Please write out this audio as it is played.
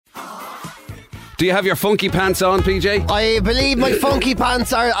Do you have your funky pants on, PJ? I believe my funky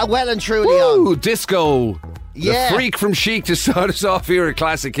pants are well and truly Ooh, on. disco. Yeah. The freak from Chic to start us off here at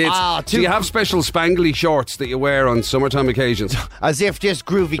Classic Hits. Do you have special spangly shorts that you wear on summertime occasions? As if this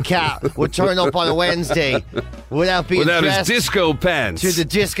groovy cat would turn up on a Wednesday without being Without his dressed disco pants. to the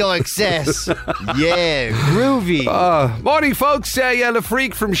disco excess. Yeah, groovy. Morning, folks. The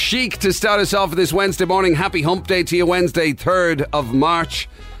freak from Chic to start us off this Wednesday morning. Happy Hump Day to you, Wednesday, 3rd of March.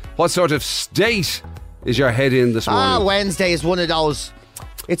 What sort of state is your head in this morning? Wednesday is one of those.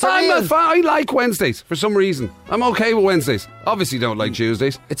 It's I like Wednesdays for some reason. I'm okay with Wednesdays. Obviously don't like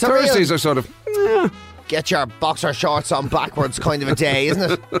Tuesdays. Thursdays are sort of get your boxer shorts on backwards kind of a day,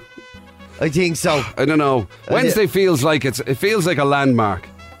 isn't it? I think so. I don't know. Wednesday feels like it feels like a landmark.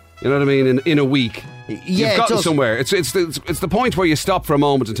 You know what I mean? In a week. Yeah, You've gotten somewhere. It's the point where you stop for a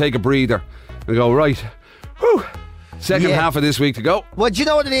moment and take a breather and go, right, whew, second half of this week to go. Well, do you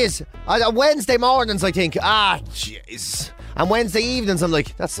know what it is? On Wednesday mornings I think, jeez. And Wednesday evenings, I'm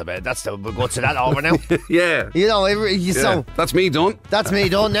like, that's the guts of that over now. Yeah. You know, so that's me done. That's me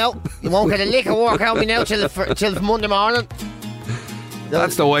done now. You won't get a lick of work out of me now till Monday morning.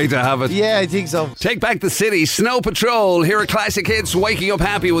 That's the way to have it. Yeah, I think so. Take back the city. Snow Patrol here at Classic Hits. Waking up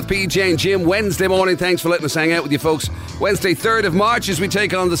happy with PJ and Jim. Wednesday morning. Thanks for letting us hang out with you folks. Wednesday, 3rd of March, as we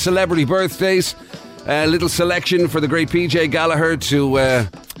take on the celebrity birthdays. A little selection for the great PJ Gallagher to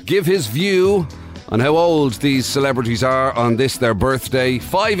give his view on how old these celebrities are on their birthday.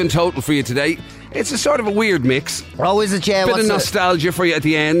 5 in total for you today. It's a sort of a weird mix. Oh, is it, yeah? Bit of nostalgia for you at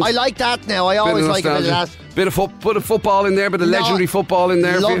the end. I like that now. I always like a bit of that. Bit of football in there, bit of legendary football in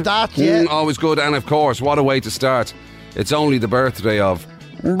there. Love that, yeah. Always good. And of course, what a way to start. It's only the birthday of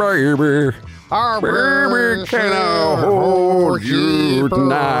Baby. Baby, can I hold you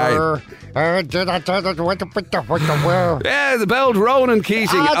tonight? Yeah, the belled Ronan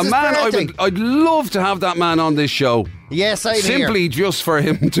Keating. A man I'd love to have that man on this show. Yes, I'm Simply just for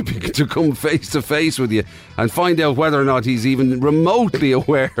him to come face to face with you and find out whether or not he's even remotely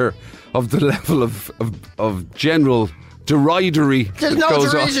aware of the level of general deridery. There's no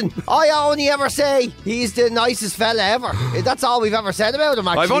derision. I only ever say he's the nicest fella ever. That's all we've ever said about him,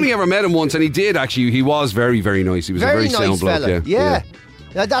 actually. I've only ever met him once, and he did actually. He was very, very nice. He was a very nice sound bloke. fella. Yeah.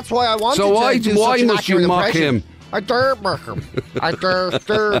 That's why I wanted to do why such an must you accurate mock impression. him? I don't mock him. I don't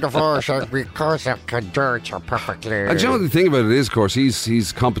do the voice because I can do it so perfectly. And you know the thing about it is, of course,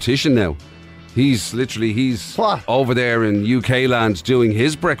 he's competition now. He's what? over there in UK land doing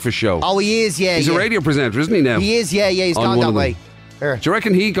his breakfast show. Oh, he is, yeah. He's a radio presenter, isn't he now? He is, yeah. He's gone that way. Do you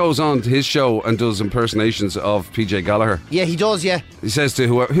reckon he goes on to his show and does impersonations of PJ Gallagher? Yeah, he does, yeah. He says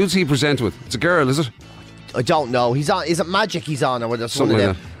to who's he present with? It's a girl, is it? I don't know. He's on. Is it Magic he's on, or whether it's something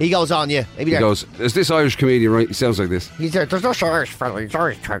one of like them? He goes on, yeah. Maybe he goes, is this Irish comedian, right? He sounds like this. He's there. There's no Irish fella. He's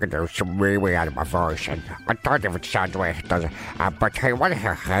always trying to do some wee out of my voice, and I thought it would sound the way it does. But I want to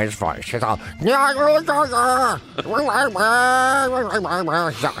hear his voice. It's all.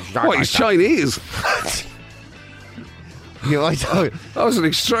 What? He's Chinese. That was an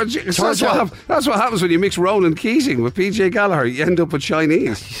extraordinary. That's what happens when you mix Ronan Keating with PJ Gallagher. You end up with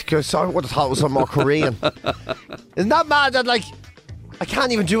Chinese. I would have thought it was some more Korean. Isn't that mad that, like, I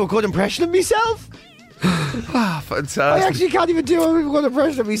can't even do a good impression of myself? Fantastic. I actually can't even do a good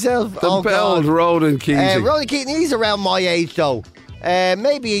impression of myself. The belled Ronan Keating. Ronan Keating, he's around my age, though.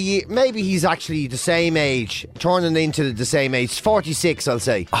 Maybe he's actually the same age, turning into the same age. 46, I'll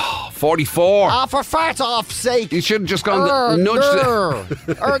say. 44. For fart off sake. You should have just gone nudged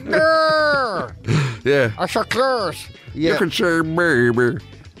it. Yeah. I shall close. You could say baby.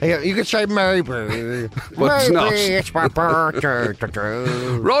 You could say maybe. But it's not. It's my birthday.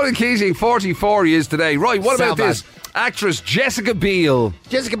 Ronan Keating, 44 he is today. Right, what about this? Actress Jessica Biel.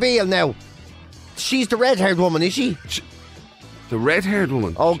 Jessica Biel now. She's the red-haired woman, is she? The red-haired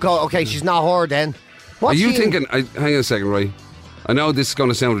woman? Oh, God, okay, she's not her then. Are you thinking... hang on a second, right? I know this is going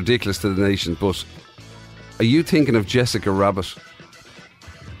to sound ridiculous to the nation, but are you thinking of Jessica Rabbit?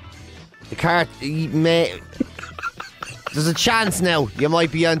 The cart... There's a chance now you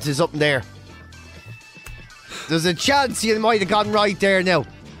might be onto something there. There's a chance you might have gone right there now.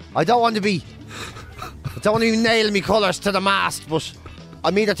 I don't want to be nailing me colours to the mast, but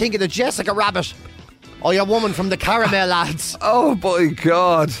I'm either thinking of Jessica Rabbit or your woman from the Caramel Lads. Oh my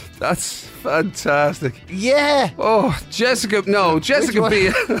God, that's fantastic. Yeah. Oh, Jessica Biel.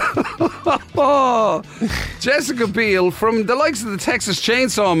 Jessica Biel from the likes of the Texas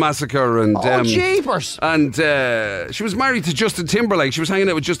Chainsaw Massacre and jeepers. And she was married to Justin Timberlake. She was hanging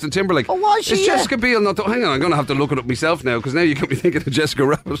out with Justin Timberlake. Oh, was she? Is Jessica Biel not? Hang on, I'm going to have to look it up myself now because now you could be thinking of Jessica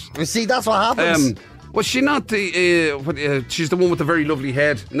Rabbit. You see, that's what happens. Was she not the? She's the one with the very lovely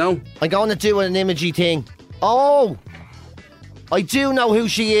head. No. I'm going to do an imagey thing. Oh, I do know who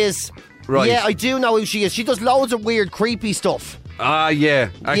she is. Right. Yeah, I do know who she is. She does loads of weird, creepy stuff. Ah, yeah.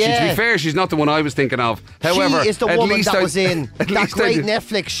 Actually, to Yeah. be fair, she's not the one I was thinking of. However, she is the at woman least that I- was in at that least I great did-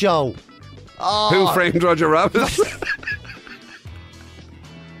 Netflix show. Who Framed Roger Rabbit?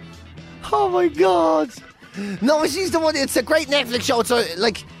 Oh my God. No, she's the one. It's a great Netflix show. It's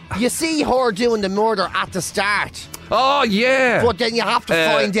like you see her doing the murder at the start, Oh, yeah. but then you have to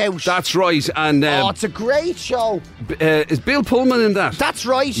find out. That's right. And Oh, it's a great show. is Bill Pullman in that? That's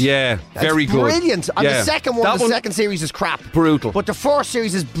right. Yeah, That's very good. brilliant. And Yeah. the second one, That the second series is crap. Brutal. But the first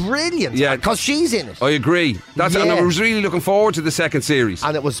series is brilliant. Yeah. Because she's in it. I agree. And I Yeah. was really looking forward to the second series.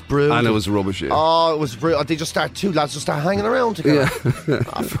 And it was brutal. And it was rubbish, yeah. Oh, it was brutal. They just start, two lads just start hanging around together.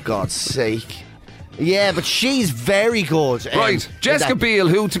 Oh, for God's sake. Yeah, but she's very good. Right, Jessica Biel,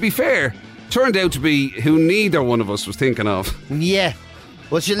 who, to be fair, turned out to be who neither one of us was thinking of. Yeah.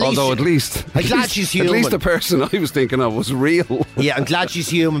 Well, she at least, Although at least, I'm glad she's At least human. the person I was thinking of was real. Yeah, I'm glad she's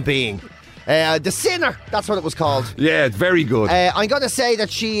a human being. The Sinner, that's what it was called. Yeah, very good. I'm going to say that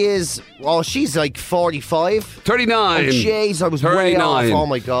she is, she's like 45. 39. Oh, jeez, I was way off. Oh,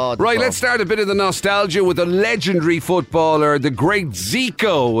 my God. Right, Oh. let's start a bit of the nostalgia with a legendary footballer. The great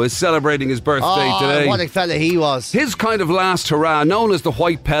Zico is celebrating his birthday today. What a fella he was. His kind of last hurrah, known as the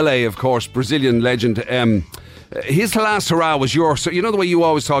White Pele, of course, Brazilian legend. His last hurrah was so you know the way you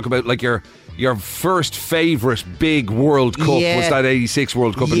always talk about like your first favourite big World Cup Yeah. was that 86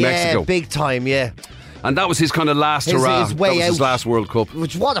 World Cup in Mexico. Yeah, big time, yeah. And that was his kind of last His- hurrah. his way that was his out. last World Cup.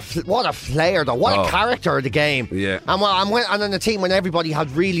 Which what a player though! What Oh. a character of the game. Yeah. And on the team when everybody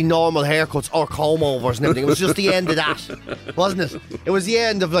had really normal haircuts or comb overs and everything. It was just the end of that, wasn't it? It was the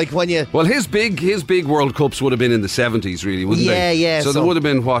end of like when you. Well, his big World Cups would have been in the 70s, really, wouldn't they? Yeah, yeah, So there so- would have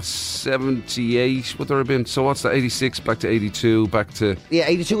been, 78? Would there have been? So what's that? 86 back to 82, back to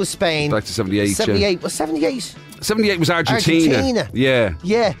 82 was Spain. back to 78. yeah. 78 was 78. 78 was Argentina. Argentina. Yeah.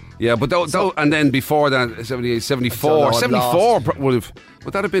 Yeah. Yeah, but and then before that, 78, 74. I've 74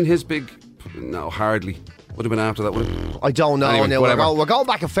 would that have been his big? No, hardly. Would have been after that, wouldn't it? I don't know. Anyway, now whatever. we're going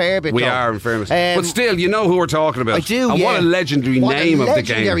back a fair bit. We though. are, in fairness. Um, But still, you know who we're talking about. I do. And yeah. what a legendary What name a of the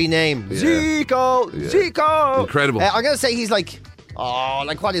game. legendary name. Yeah. Zico. Yeah. Zico. Incredible. I'm gonna say he's like,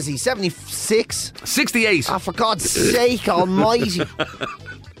 what is he? 76. 68. Oh, for God's sake Almighty!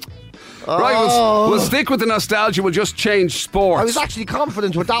 Right, we'll stick with the nostalgia. We'll just change sports. I was actually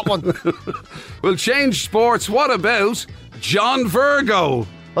confident with that one. We'll change sports. What about John Virgo?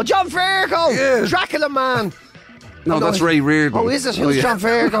 Oh, John Virgo, Yeah. Dracula man. No, no, that's Ray Reardon. Oh, is it? Who's John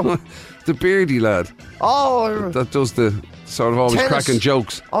Virgo? The beardy lad Oh, that does the sort of always tennis. cracking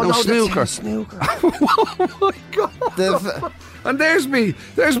jokes. Oh no, snooker. Snooker. Oh my God. The- And there's me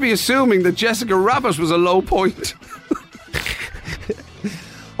assuming that Jessica Rabbit was a low point.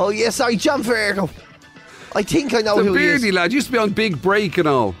 oh yeah, sorry, John Virgo. I think I know The who he beardy is. lad used to be on Big Break and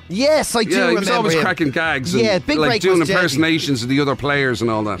all. Yes, I do Yeah, he remember was always him. cracking gags and Yeah, Big like Break doing was deadly. impersonations of the other players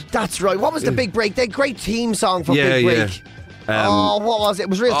and all that. That's right. What was the Big Break? They great theme song for Yeah, Big yeah. Break. What was it? It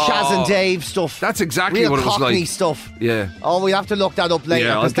was real Chaz and Dave stuff. That's exactly real what it was Cockney like. stuff. Yeah. Oh, we have to look that up later.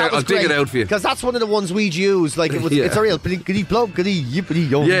 Yeah, 'cause that was I'll dig it great, out for you. Because that's one of the ones we'd use. Like it was, Yeah. it's a real blinkety blonkety yippity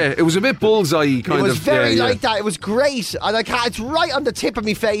yum. Yeah, it was a bit bullseye kind It was of. very yeah, like that. It was great, and I can't. It's right on the tip of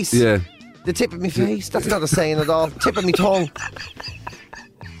my face. Yeah. The tip of my face. That's not a saying at all. Tip of my tongue.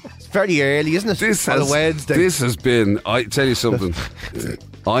 It's very early, isn't it? This on has, a Wednesday. this has been. I tell you something.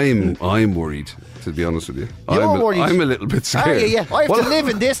 I'm worried. To be honest with you, worried. I'm a little bit scared. Are you? Yeah. I have Well, to live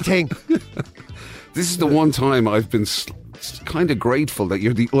in this thing. This is the one time I've been kind of grateful that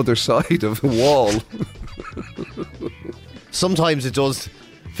you're the other side of the wall. Sometimes it does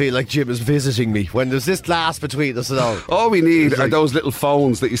feel like Jim is visiting me when there's this glass between us and all. All we need are those little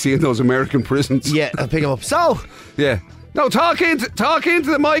phones that you see in those American prisons. Yeah, I'll pick him up. So, Yeah. No, talk into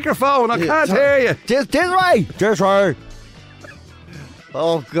the microphone. I can't hear you. This way.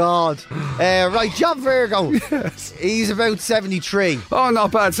 Oh, God. Right, John Virgo. Yes. He's about 73. Oh,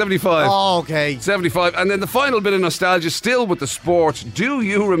 not bad. 75. Oh, okay. 75. And then the final bit of nostalgia, still with the sport. Do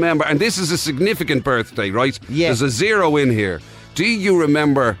you remember, and this is a significant birthday, right? Yeah. There's a 0 in here. Do you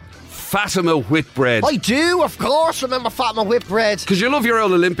remember Fatima Whitbread? I do, of course, remember Fatima Whitbread. Because you love your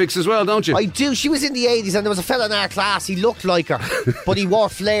old Olympics as well, don't you? I do. She was in the 80s and there was a fella in our class. He looked like her, but he wore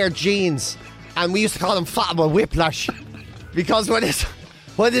flared jeans. And we used to call him Fatima Whiplash. Because when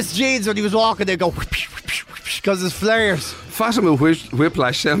his jeans, when he was walking, they'd go because his flares. Fatima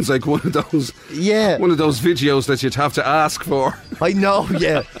Whiplash sounds like one of those Yeah. videos that you'd have to ask for. I know,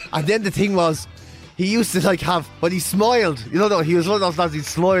 yeah. And then the thing was, he used to like have when he smiled. You know, he was one of those lads. He'd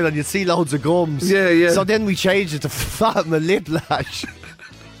smile and you'd see loads of gums. Yeah. So then we changed it to Fatima Liplash.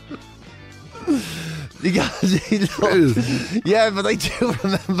 Because he looked, yeah, but I do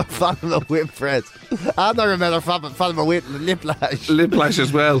remember Fatima Whitbread. And I remember Fatima Liplash. Liplash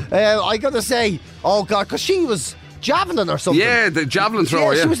as well. I gotta say, oh God, because she was javelin or something. Yeah, the javelin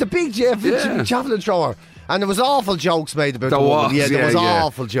thrower. She was a big javelin thrower. And there was awful jokes made about the woman. Yeah, there was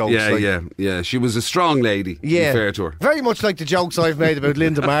awful jokes. Yeah. She was a strong lady, to be fair to her. Very much like the jokes I've made about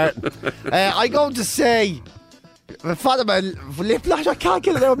Linda Martin. I'm going to say Fatima Liplash, I can't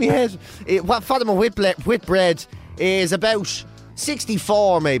get it out of my head. Fatima Whitbread is about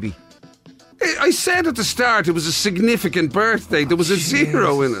 64 maybe. I said at the start it was a significant birthday. There was a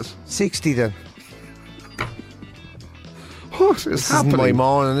 0 in it. 60 then. What is happening? Isn't my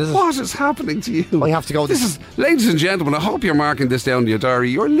morning, is it? What is happening to you? I have to go. Ladies and gentlemen, I hope you're marking this down in your diary.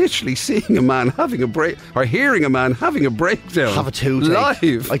 You're literally seeing a man having a break, or hearing a man having a breakdown. Have a toothache.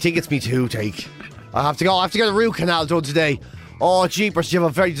 Live. I think it's me toothache. I have to go. I have to get a root canal done today. Oh, jeepers,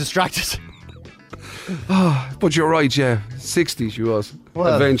 I'm very distracted. But you're right, yeah. 60 she was.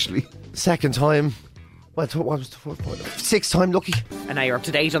 Well, eventually. Second time. What was the fourth point? 6th time lucky. And now you're up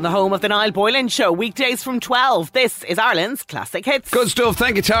to date on the home of the Niall Boylan Show, weekdays from 12. This is Ireland's Classic Hits. Good stuff.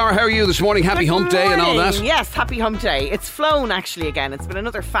 Thank you, Tara. How are you this morning? Happy Hump Day and all that. Yes, happy Hump Day. It's flown actually again. It's been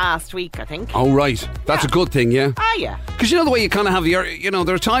another fast week, I think. Oh, right. That's a good thing, yeah? Yeah. Because you know the way you kind of have your,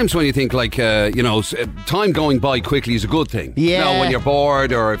 there are times when you think like, time going by quickly is a good thing. Yeah. You know, when you're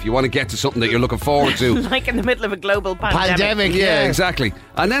bored or if you want to get to something that you're looking forward to. Like in the middle of a global pandemic. Yeah, exactly.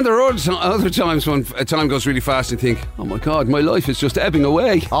 And then there are other times when time goes really fast and you think, oh my God, my life is just ebbing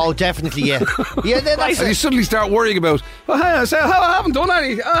away. Oh, definitely, yeah. And you suddenly start worrying about, I haven't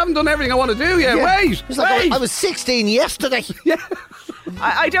done everything I want to do yet. Yeah. Wait. I was 16 yesterday. Yeah.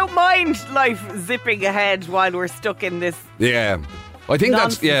 I don't mind life zipping ahead while we're stuck in this. Yeah. I think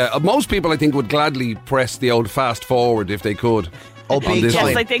nonsense. most people I think would gladly press the old fast forward if they could. Oh, big time.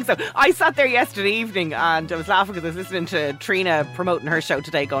 Yes, I think so. I sat there yesterday evening and I was laughing because I was listening to Trina promoting her show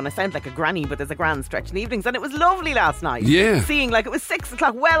today going, I sound like a granny, but there's a grand stretch in the evenings. And it was lovely last night. Yeah. Seeing like it was 6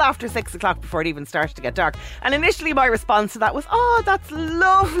 o'clock, well after 6 o'clock before it even started to get dark. And initially my response to that was, oh, that's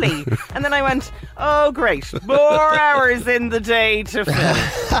lovely. And then I went, oh, great. More hours in the day to fill.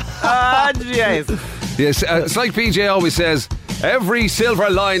 Oh, jeez. Yes, it's like PJ always says, every silver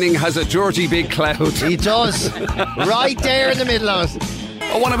lining has a dirty big cloud. He does. Right there in the middle of it.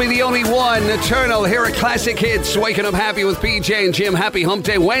 I want to be the only one. Eternal here at Classic Hits. Waking up happy with PJ and Jim. Happy Hump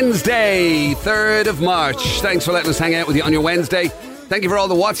Day, Wednesday, 3rd of March. Thanks for letting us hang out with you on your Wednesday. Thank you for all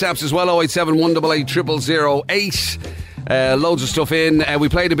the WhatsApps as well. 087 188 0008. Loads of stuff in. We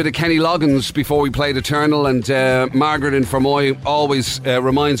played a bit of Kenny Loggins before we played Eternal, and Margaret in Fermoy always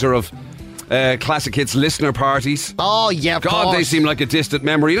reminds her of Classic Hits listener parties. Oh, yeah, of God, course. they seem like a distant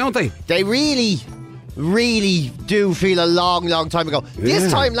memory, don't they? They really do feel a long, long time ago. Yeah.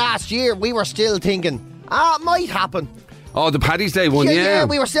 This time last year, we were still thinking, it might happen. Oh, the Paddy's Day one, yeah. Yeah,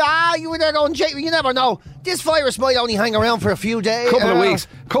 we were still, you were there going, Jake, you never know. This virus might only hang around for a few days. Couple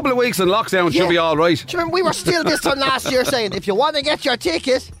of weeks in lockdown should be all right. Do you remember, we were still this time last year saying, if you want to get your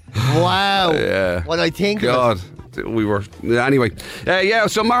ticket, wow. Yeah. When I think God. of it. We were anyway.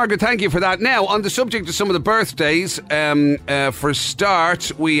 So Margaret, thank you for that. Now, on the subject of some of the birthdays, for a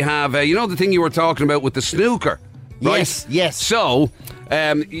start, we have the thing you were talking about with the snooker, right? Yes. So,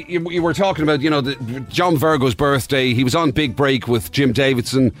 you were talking about John Virgo's birthday. He was on Big Break with Jim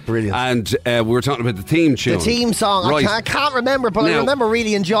Davidson. Brilliant. And we were talking about the theme tune, the theme song. Right. I can't remember, but I remember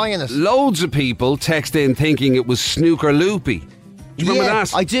really enjoying it. Loads of people text in thinking it was Snooker Loopy. Do you remember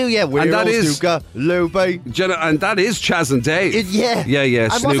that? I do, yeah. And that is Snooker Loopy. And that is Chaz and Dave. Yeah. Yeah.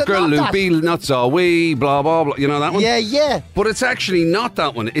 And Snooker Loopy, not so wee, blah, blah, blah. You know that one? Yeah. But it's actually not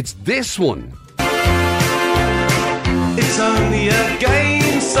that one. It's this one. It's only a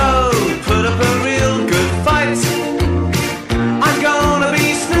game, so put up a real good fight. I'm gonna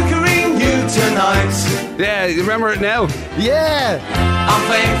be snookering you tonight. Yeah, you remember it now? Yeah. I'm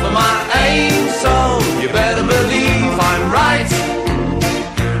playing for my aim, so you better believe I'm right.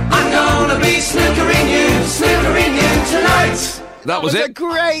 I'm gonna be snookering you tonight. That was It's it. a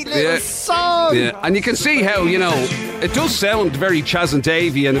great little song. Yeah, and you can see how, it does sound very Chaz and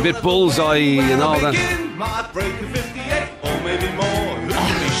Davey and a bit bullseye and all that. My break of 58, or maybe more,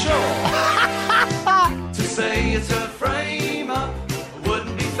 who'd be sure? To say it's a frame up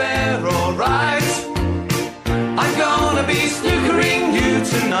wouldn't be fair or right. I'm gonna be snookering you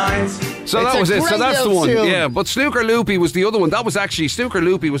tonight. So It's that a was it. So great that's the little one. tune. Yeah, but Snooker Loopy was the other one. That was actually Snooker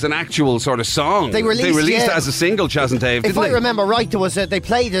Loopy was an actual sort of song. They released it yeah. as a single, Chaz and Dave. If didn't I they? remember right, there was they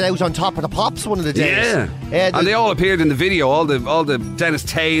played it out on Top of the Pops one of the days. Yeah, the- and they all appeared in the video. All the Dennis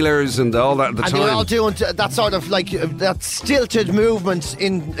Taylors and all that at the and time. they were all doing that sort of like that stilted movement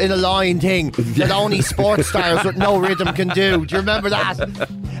in a line thing that only sports stars with no rhythm can do. Do you remember that?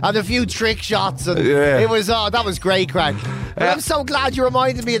 And a few trick shots, and Yeah. it was that was great crack. But I'm so glad you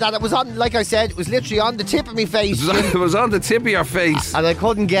reminded me of that. It was on, like I said, it was literally on the tip of my face, It was on the tip of your face. and I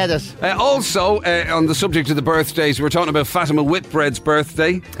couldn't get it. Also, on the subject of the birthdays, we were talking about Fatima Whitbread's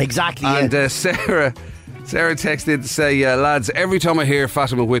birthday. Exactly. And yeah. Sarah texted to say, lads, every time I hear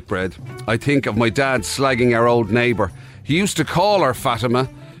Fatima Whitbread, I think of my dad slagging our old neighbour. He used to call her Fatima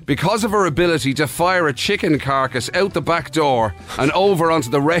because of her ability to fire a chicken carcass out the back door and over onto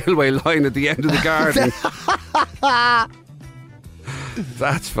the railway line at the end of the garden.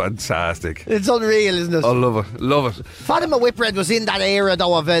 That's fantastic. It's unreal, isn't it? I love it. Love it. Fatima Whitbread was in that era,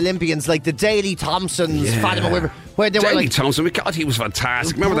 though, of Olympians like the Daley Thompsons, Yeah. Fatima Whitbread, where they were Daley like Thompson, God, he was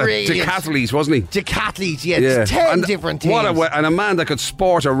fantastic. Remember that? Brilliant. Decathletes, wasn't he? decathletes, yeah. 10 And different teams. and a man that could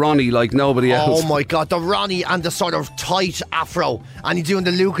sport a Ronnie like nobody else. Oh my God, the Ronnie and the sort of tight afro, and he's doing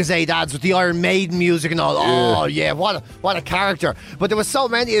the Lucasade ads with the Iron Maiden music and all. Oh yeah, what a character! But there was so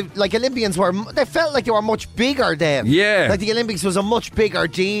many like Olympians they felt like they were much bigger then. Yeah. like the Olympics was a much bigger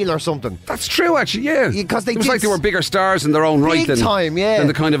deal or something. That's true, actually, yeah. Yeah, 'cause they it was did like they were bigger stars in their own right Big time, yeah. than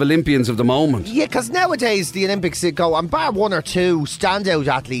the kind of Olympians of the moment. Yeah, because nowadays the Olympics they go and bar one or two standout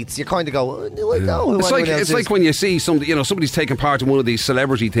athletes, you kind of go, oh, do I know who It's anyone else it's is? like when you see somebody's taking part in one of these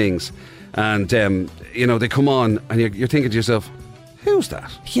celebrity things, and they come on, and you're thinking to yourself, who's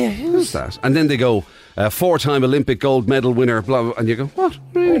that? Yeah, Who's that? And then they go, 4-time Olympic gold medal winner, blah, blah, and you go, what?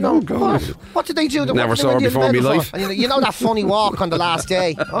 Really? Oh, God. What did they do? Never What did saw they her win the before in my medal life. for? And you know that funny walk on the last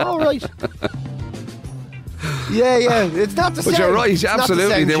day? Oh, right. Yeah, it's not the same. But you're right, It's not the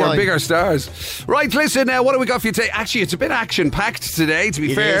absolutely. same They were shine. bigger stars. Right, listen, what do we got for you today? Actually, it's a bit action-packed today, to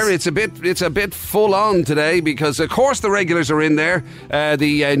be It fair. is. It's a bit full-on today because, of course, the regulars are in there.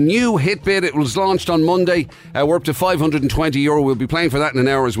 The new Hitbit, it was launched on Monday. We're up to €520. We'll be playing for that in an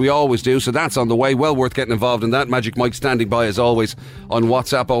hour, as we always do, so that's on the way. Well worth getting involved in that. Magic Mike standing by, as always, on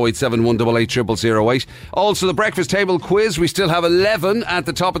WhatsApp 0871880008. Also, the Breakfast Table quiz. We still have 11 at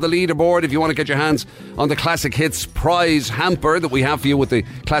the top of the leaderboard if you want to get your hands on the Classic Hits prize hamper that we have for you with the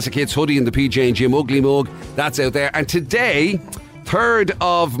Classic Hits hoodie and the PJ and Jim Ugly mug. That's out there. And today, 3rd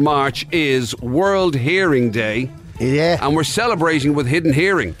of March, is World Hearing Day. Yeah. And we're celebrating with Hidden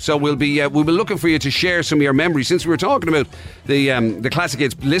Hearing. So we'll be looking for you to share some of your memories. Since we were talking about the Classic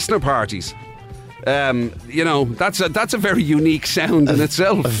Hits listener parties, that's a very unique sound in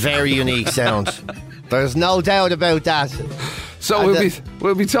itself. A very unique sound. There's no doubt about that. So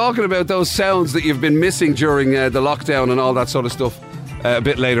we'll be talking about those sounds that you've been missing during the lockdown and all that sort of stuff a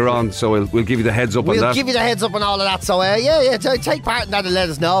bit later on. So we'll give you the heads up on We'll that. give you the heads up on all of that. So take part in that and let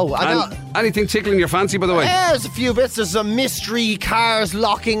us know. I know. And anything tickling your fancy, by the way? There's a few bits. There's some mystery cars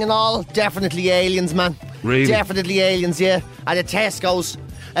locking and all. Definitely aliens, man. Really? Definitely aliens, yeah. And the Tesco's.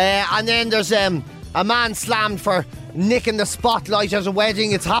 And then there's a man slammed for nicking the spotlight at a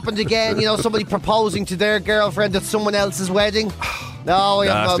wedding. It's happened again. Somebody proposing to their girlfriend at someone else's wedding. No,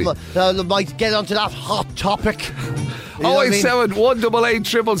 I might get onto that hot topic. You know what I mean? 087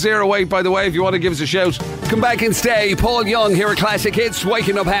 188 0008, by the way, if you want to give us a shout. Come back and stay. Paul Young here at Classic Hits,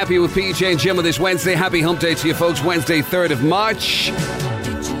 waking up happy with PJ and Jim on this Wednesday. Happy hump day to you folks. Wednesday, 3rd of March.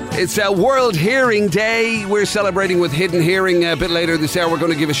 It's World Hearing Day. We're celebrating with Hidden Hearing. A bit later this hour, we're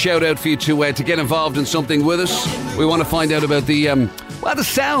going to give a shout out for you to get involved in something with us. We want to find out about the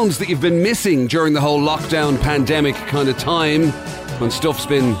sounds that you've been missing during the whole lockdown pandemic kind of time, when stuff's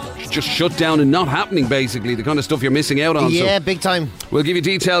been just shut down and not happening, basically, the kind of stuff you're missing out on. Yeah, So big time. we'll give you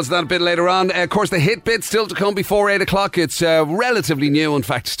details of that a bit later on. Of course, the hit bit still to come before 8 o'clock. It's relatively new. In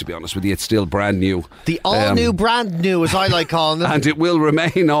fact, to be honest with you, it's still brand new. The all-new, brand new, as I like calling it. And it will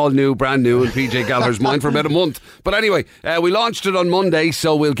remain all new, brand new in PJ Gallagher's mind for about a month. But anyway, we launched it on Monday,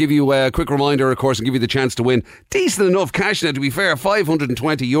 so we'll give you a quick reminder, of course, and give you the chance to win decent enough cash now, to be fair,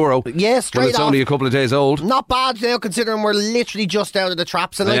 €520. Yeah, straight Well, it's off. only a couple of days old. Not bad now, considering we're literally just out of the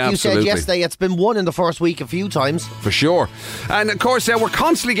traps. And like Yeah, you said absolutely. yesterday, it's been won in the first week a few times. For sure. And of course, we're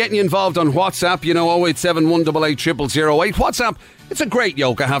constantly getting you involved on WhatsApp, 087 188 0008. WhatsApp, it's a great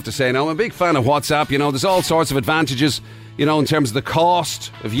yoke, I have to say now. I'm a big fan of WhatsApp. There's all sorts of advantages, in terms of the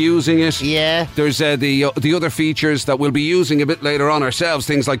cost of using it. Yeah. There's the other features that we'll be using a bit later on ourselves,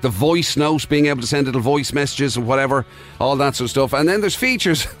 things like the voice note, being able to send little voice messages and whatever, all that sort of stuff. And then there's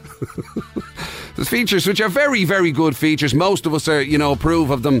features. There's features which are very, very good features. Most of us are, approve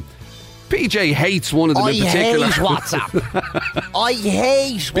of them. PJ hates one of them I in particular. hate WhatsApp. I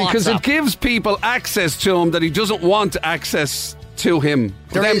hate WhatsApp. Because it gives people access to him that he doesn't want access to him.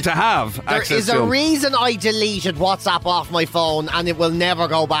 There them is- to have There access is to a him. reason I deleted WhatsApp off my phone and it will never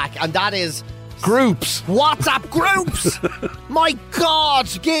go back, and that is Groups. WhatsApp groups. My God,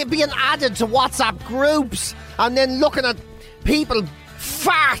 being added to WhatsApp groups and then looking at people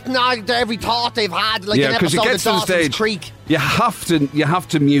farting out every thought they've had, like an because it episode gets of to the Dawson's stage. Creek. You have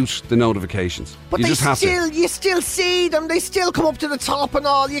to mute the notifications. But you they just have to. you still see them. They still come up to the top and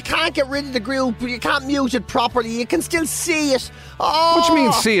all. You can't get rid of the group. You can't mute it properly. You can still see it. Oh, What do you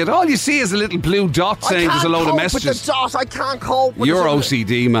mean see it? All you see is a little blue dot saying there's a load of messages. With the dot. I can't cope with You're it.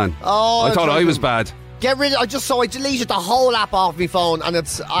 OCD, man. Oh, I thought it's I was like- bad. Get rid of I deleted the whole app off my phone, and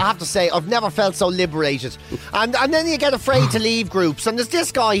I have to say, I've never felt so liberated. And then you get afraid to leave groups. And there's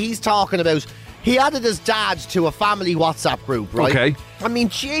this guy he's talking about. He added his dad to a family WhatsApp group, right? Okay. I mean,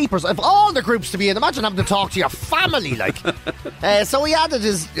 jeepers, if all the groups to be in, imagine having to talk to your family, like. So he added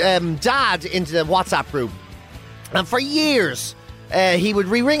his dad into the WhatsApp group. And for years, he would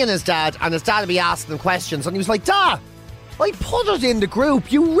be ringing his dad, and his dad would be asking him questions. And he was like, Dad, I put it in the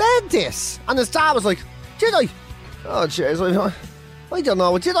group. You read this. And his dad was like, did I? Oh, jeez. I don't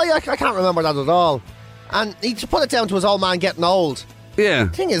know. Did I? I can't remember that at all. And he just put it down to his old man getting old. Yeah.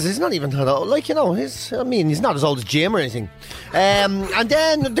 Thing is, he's not even that old. Like, he's not as old as Jim or anything. And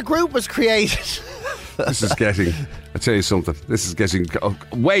then the group was created. This is getting, I tell you something, this is getting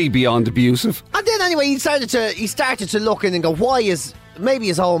way beyond abusive. And then anyway, he started to look in and go, maybe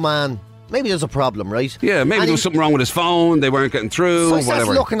his old man, maybe there's a problem, right? Yeah, maybe And there was something wrong with his phone, they weren't getting through, So he starts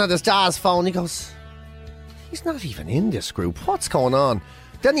whatever. looking at his dad's phone. He goes, he's not even in this group. What's going on?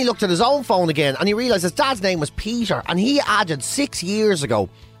 Then he looked at his own phone again and he realised his dad's name was Peter, and he added 6 years ago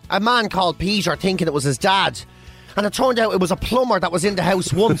a man called Peter thinking it was his dad. And it turned out it was a plumber that was in the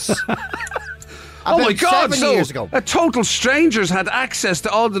house once. Oh my About God, 7 years ago. total strangers had access to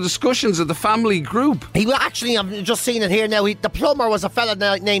all the discussions of the family group. He will actually, I'm just seeing it here now, the plumber was a fella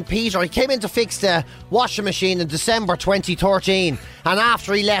named Peter. He came in to fix the washing machine in December 2013, and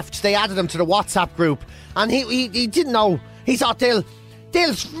after he left, they added him to the WhatsApp group. And he didn't know. He thought they'll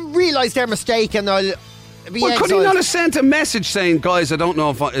realise their mistake and they'll be Well, could he exiled. not have sent a message saying, guys, I don't know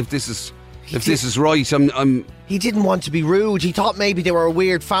if this is right, I'm He didn't want to be rude. He thought maybe they were a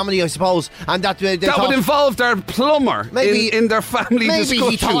weird family, I suppose, and that they that thought would involve their plumber in their family maybe discussions.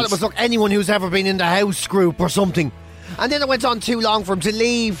 he thought it was like anyone who's ever been in the house group or something. And then it went on too long for him to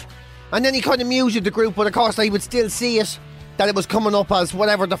leave. And then he kind of muted the group, but of course he would still see it, that it was coming up as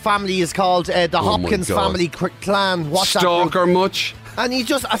whatever the family is called, the Hopkins God. family clan WhatsApp Stalker group. much? And he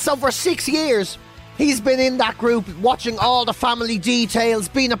just, so for 6 years, he's been in that group, watching all the family details,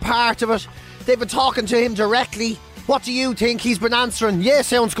 being a part of it. They've been talking to him directly. What do you think? He's been answering, yeah,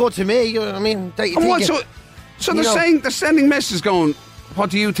 sounds good to me. I mean, And what, so they're sending messages going, what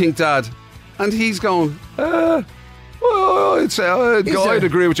do you think, Dad? And he's going, well, I'd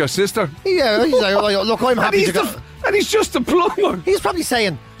agree with your sister. Yeah, he's like, look, I'm happy to go. And he's just a plumber. He's probably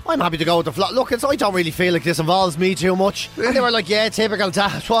saying, I'm happy to go with the flock. Look, I don't really feel like this involves me too much. And they were like, yeah, typical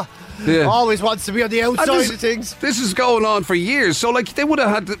dad. What? Yeah. Always wants to be on the And outside of things. This is going on for years. So, like, they might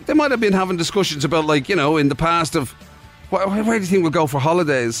have been having discussions about, like, in the past of, where do you think we'll go for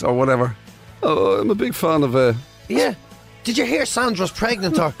holidays or whatever? Oh, I'm a big fan of Yeah. Did you hear Sandra's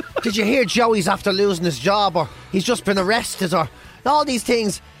pregnant? Or did you hear Joey's after losing his job? Or he's just been arrested? Or all these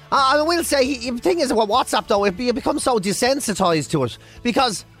things. I will say, the thing is, with WhatsApp, though, you become so desensitised to it.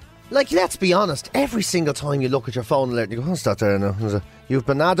 Because, like, let's be honest, every single time you look at your phone alert, you go, what's that there now? You've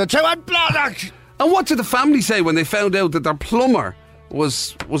been added to a blood. And what did the family say when they found out that their plumber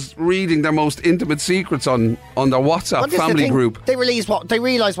was reading their most intimate secrets on their WhatsApp This is the family thing. group? They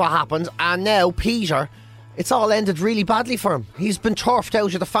realised what happened, and now Peter, it's all ended really badly for him. He's been turfed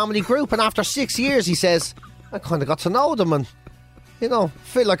out of the family group, and after 6 years, he says, I kind of got to know them, and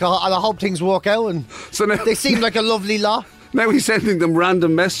feel like I hope things work out, and So now, they seem like a lovely lot. now he's sending them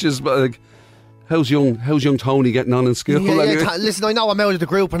random messages, but like, how's young Tony getting on in school? Anyway? Listen, I know I'm out of the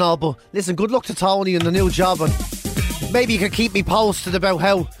group and all, but listen, good luck to Tony in the new job, and maybe you could keep me posted about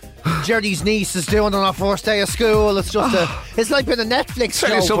how Jerry's niece is doing on her first day of school. It's just it's like being a Netflix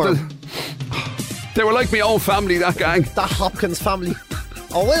Tell you show for something. him. They were like my own family, that gang. That Hopkins family.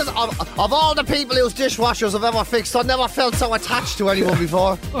 Oh, of all the people whose dishwashers I've ever fixed, I've never felt so attached to anyone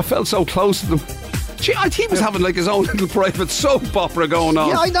before. I felt so close to them. Gee, he was having like his own little private soap opera going on.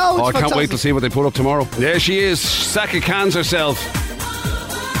 Yeah, I know, it's Oh, I can't wait fantastic. to see what they put up tomorrow. There she is, Shaka Khan's herself.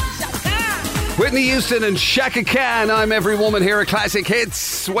 Whitney Houston and Shaka Khan. I'm Every Woman here at Classic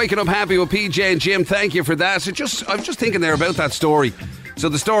Hits. Waking up happy with PJ and Jim. Thank you for that. I was just thinking there about that story. So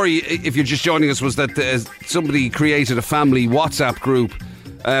the story, if you're just joining us, was that somebody created a family WhatsApp group,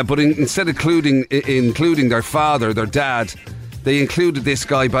 but instead of including their father, their dad, they included this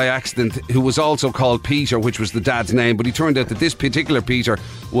guy by accident who was also called Peter, which was the dad's name, but he turned out that this particular Peter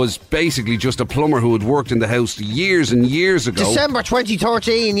was basically just a plumber who had worked in the house years and years ago. December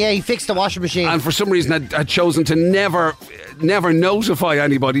 2013, yeah, he fixed the washing machine. And for some reason had chosen to never notify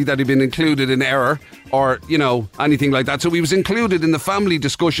anybody that he'd been included in error or, anything like that. So he was included in the family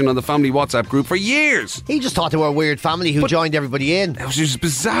discussion on the family WhatsApp group for years. He just thought they were a weird family who joined everybody in. It was just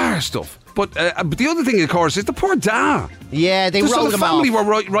bizarre stuff. But the other thing, of course, is the poor Da. Yeah, they wrote him off. The family were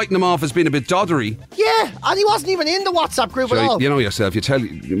writing him off as being a bit doddery. Yeah, and he wasn't even in the WhatsApp group at all. You know yourself, you tell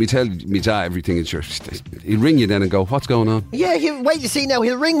me Da everything, and sure, he'll ring you then and go, what's going on? Yeah, wait to see now.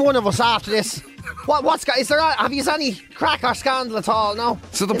 He'll ring one of us after this. Have you any crack or scandal at all? No.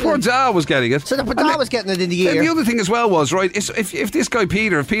 So the poor Da was getting it. So the poor Da was getting it in the ear. And the other thing as well was, right, if this guy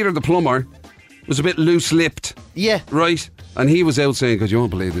Peter the plumber was a bit loose-lipped, yeah, right, and he was out saying, God, you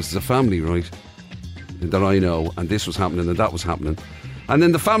won't believe this is a family, right, that I know, and this was happening and that was happening, and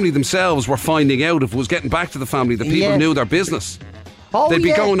then the family themselves were finding out if it was getting back to the family that people knew their business. They'd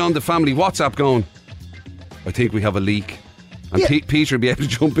be going on the family WhatsApp going, I think we have a leak, and Peter would be able to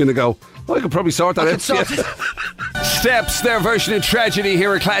jump in and go, I could probably sort that out. Steps, their version of Tragedy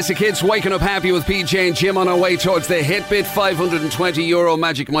here at Classic Hits. Waking up happy with PJ and Jim on our way towards the hit bit. €520.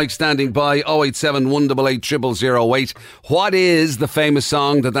 Magic Mike standing by. 087 188 0008. What is the famous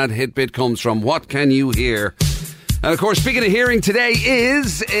song that hit bit comes from? What can you hear? And of course, speaking of hearing, today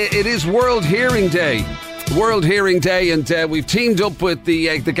is World Hearing Day. World Hearing Day, and we've teamed up with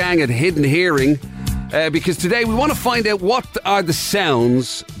the gang at Hidden Hearing. Because today we want to find out what are the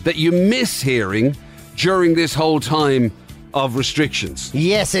sounds that you miss hearing during this whole time of restrictions.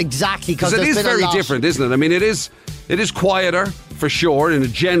 Yes, exactly. Because it is very different, isn't it? I mean, it is quieter, for sure, in a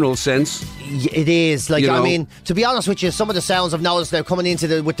general sense. It is. I mean, to be honest with you, some of the sounds I've noticed now coming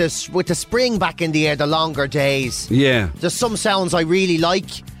into with the spring back in the air, the longer days. Yeah. There's some sounds I really like,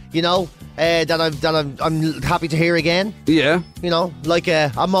 that I'm happy to hear again. Yeah. Like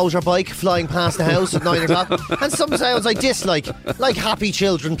a motorbike flying past the house at 9 o'clock. And some sounds I dislike, like happy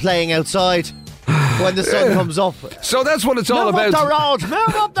children playing outside when the sun comes up. So that's what it's all about.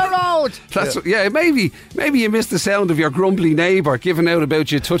 Move up the road. Maybe you miss the sound of your grumbly neighbour giving out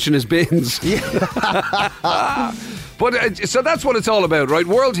about you touching his bins. Yeah. But so that's what it's all about, right?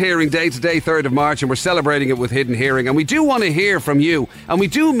 World Hearing Day today, 3rd of March, and we're celebrating it with Hidden Hearing. And we do want to hear from you, and we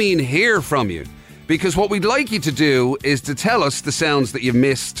do mean hear from you, because what we'd like you to do is to tell us the sounds that you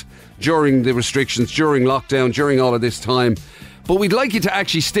missed during the restrictions, during lockdown, during all of this time. But we'd like you to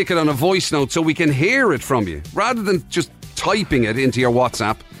actually stick it on a voice note so we can hear it from you, rather than just typing it into your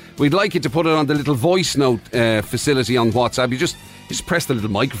WhatsApp. We'd like you to put it on the little voice note facility on WhatsApp. You just press the little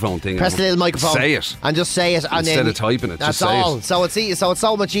microphone thing. Press the little microphone. Say it. And just say it. And instead of typing it, that's just say all. it. So it's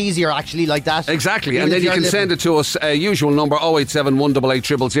so much easier actually like that. Exactly. And then you can send it to us, usual number 087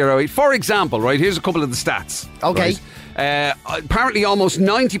 188 0008. For example, right, here's a couple of the stats. Okay. Right? Apparently almost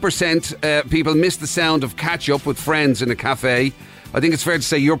 90% people miss the sound of catch up with friends in a cafe. I think it's fair to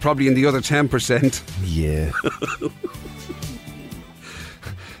say you're probably in the other 10%. Yeah.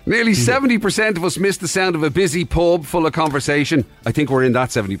 Nearly 70% of us miss the sound of a busy pub full of conversation. I think we're in that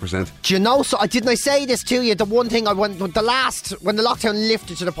 70%. Do you know, didn't I say this to you? The one thing when the lockdown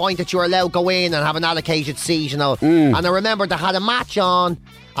lifted to the point that you were allowed to go in and have an allocated seat, and I remember they had a match on,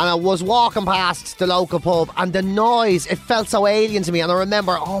 and I was walking past the local pub, and the noise, it felt so alien to me, and I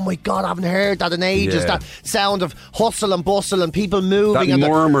remember, oh my God, I haven't heard that in ages, that sound of hustle and bustle and people moving. That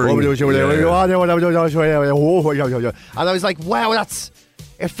murmuring. And I was like, wow,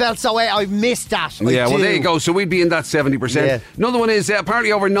 it felt so I missed that. Well, there you go. So we'd be in that 70%. Yeah. Another one is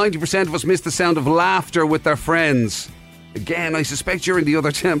apparently over 90% of us miss the sound of laughter with their friends. Again, I suspect you're in the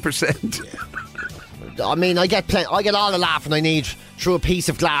other 10%. I mean, I get all the laughing I need through a piece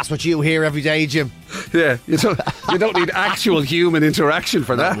of glass, which you hear every day, Jim. Yeah, you don't need actual human interaction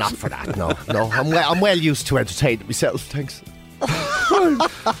for that. Not for that, no. I'm well used to entertaining myself, thanks.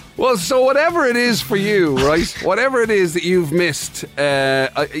 Well, so whatever it is for you, right? Whatever it is that you've missed,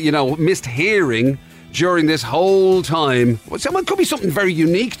 missed hearing during this whole time. Well, it could be something very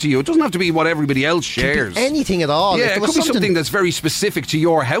unique to you. It doesn't have to be what everybody else shares. Anything at all. Yeah, it could be something that's very specific to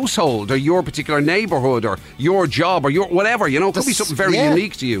your household or your particular neighbourhood or your job or your whatever. It could be something very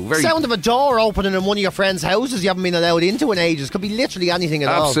unique to you. The sound of a door opening in one of your friends' houses you haven't been allowed into in ages. Could be literally anything at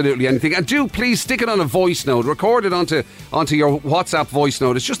all. Absolutely anything. And do please stick it on a voice note. Record it onto your WhatsApp voice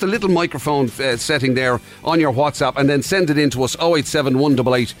note. It's just a little microphone setting there on your WhatsApp, and then send it in to us 087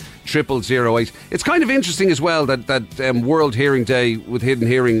 188 0008. It's kind kind of interesting as well that World Hearing Day with Hidden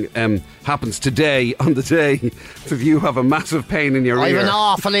Hearing happens today on the day that you have a massive pain in your I ear. have an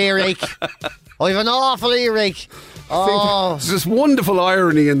awful earache. I have an awful earache. Oh, There's this wonderful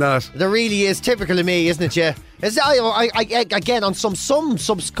irony in that. there really is. Typical of me, isn't it, yeah? Again, on some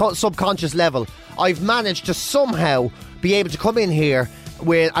subconscious level, I've managed to somehow be able to come in here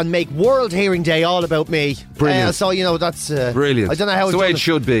and make World Hearing Day all about me. Brilliant. So, that's... Brilliant. I don't know how It's the way it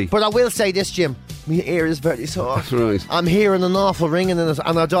should be. But I will say this, Jim. My ear is very sore. That's right. I'm hearing an awful ringing in it,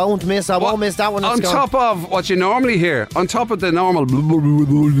 and I won't miss that one. On top of what you normally hear, on top of the normal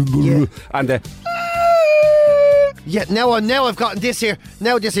and the... Yeah, now I've gotten this here.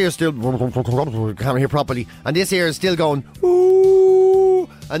 Now this ear is still can't hear properly, and this ear is still going. Ooh,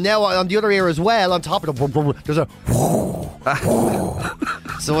 and now on the other ear as well, on top of the there's a.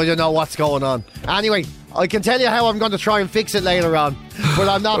 So I don't know what's going on. Anyway, I can tell you how I'm going to try and fix it later on, but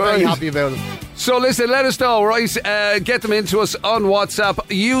I'm not very happy about it. So listen, let us know, right? Get them into us on WhatsApp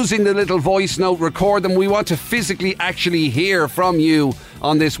using the little voice note, record them. We want to physically actually hear from you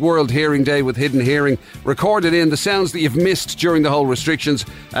on this World Hearing Day with Hidden Hearing. Record it in, the sounds that you've missed during the whole restrictions.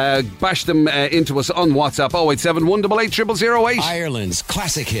 Bash them into us on WhatsApp, 087 188 0008. Ireland's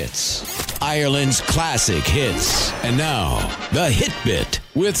classic hits. Ireland's classic hits. And now, the Hit Bit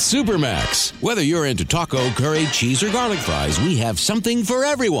with Supermax. Whether you're into taco, curry, cheese, or garlic fries, we have something for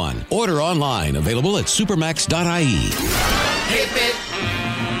everyone. Order online, available at supermax.ie. Hit Bit.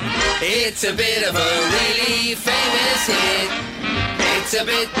 It's a bit of a really famous hit. It's a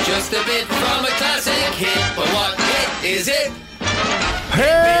bit, just a bit from a classic hit. But what hit is it?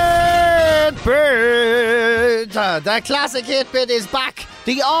 Hit Bit! The classic hit bit is back.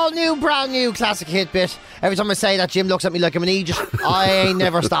 The all-new, brand-new classic hit bit. Every time I say that, Jim looks at me like I'm an idiot. I ain't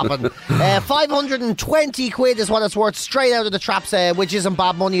never stopping. 520 quid is what it's worth straight out of the traps, which isn't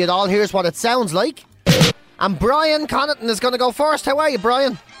bad money at all. Here's what it sounds like. And Brian Connaughton is going to go first. How are you,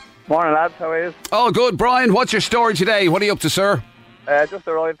 Brian? Morning, lads. How are you? Oh, good. Brian, what's your story today? What are you up to, sir? Just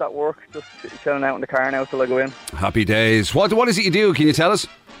arrived at work. Just chilling out in the car now till I go in. Happy days. What is it you do? Can you tell us?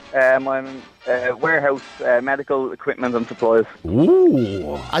 I'm warehouse, medical equipment and supplies.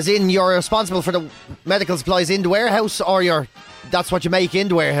 Ooh. As in, you're responsible for the medical supplies in the warehouse, or that's what you make in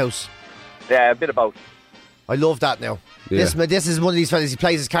the warehouse? Yeah, a bit of both. I love that now. Yeah. This is one of these fellas, he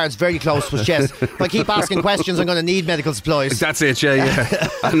plays his cards very close to his chest. If I keep asking questions, I'm going to need medical supplies. That's it, yeah.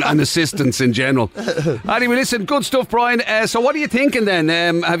 and assistance in general. Anyway, listen, good stuff, Brian. So what are you thinking then?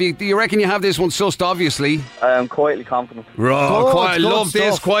 Do you reckon you have this one sussed, obviously? I'm quietly confident. I love stuff.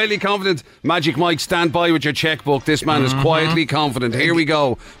 this. Quietly confident. Magic Mike, stand by with your checkbook. This man is quietly confident. Here we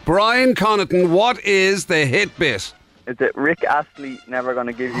go. Brian Connaughton, what is the hit bit? Is it Rick Astley, Never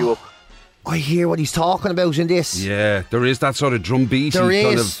Gonna Give You Up? I hear what he's talking about in this. Yeah, there is that sort of drum beat. There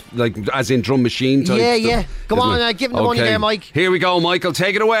kind is. of, like, as in drum machine type Yeah, stuff, yeah. Come isn't on, it? give him the money there, Mike. Here we go, Michael.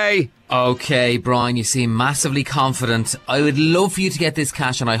 Take it away. Okay, Brian, you seem massively confident. I would love for you to get this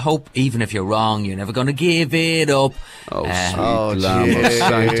cash, and I hope, even if you're wrong, you're never going to give it up. Oh, sweet lamb of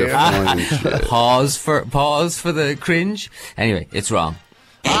sanctifying. Pause for the cringe. Anyway, it's wrong.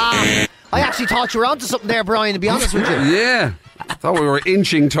 I actually thought you were onto something there, Brian, to be honest with you. Yeah. Thought we were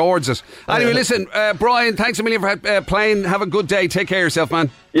inching towards it. Anyway, listen, Brian, thanks a million for playing. Have a good day. Take care of yourself,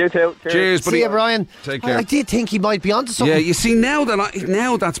 man. You too. Cheers, buddy. See you, Brian. Take care. I did think he might be onto something. Yeah, you see, now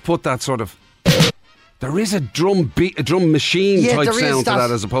that's put that sort of... There is a drum machine Yeah, type there is sound to that.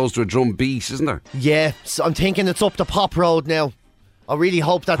 that as opposed to a drum beat, isn't there? Yeah, so I'm thinking it's up the Pop Road now. I really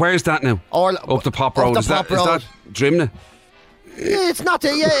hope that... Where's that now? Up the Pop Road. the Is that Pop Road. Drimna? Yeah, it's not.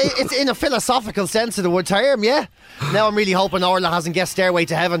 It's in a philosophical sense of the word term. Yeah. Now I'm really hoping Orla hasn't guessed Stairway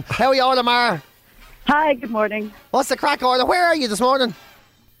to Heaven. How are you, Orla Mar? Hi, good morning. What's the crack, Orla? Where are you this morning?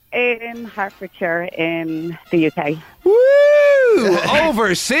 In Hertfordshire, in the UK. Woo!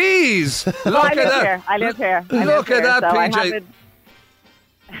 Overseas. Look I at live that. here. I live here. Look at that, so PJ.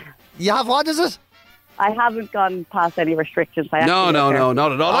 You have what is it? I haven't gone past any restrictions. I No, actually live here.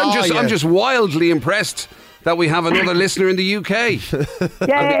 not at all. Oh, I'm just wildly impressed that we have another listener in the UK.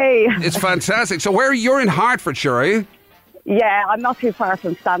 Yay! It's fantastic. So you're in Hertfordshire, are you? Yeah, I'm not too far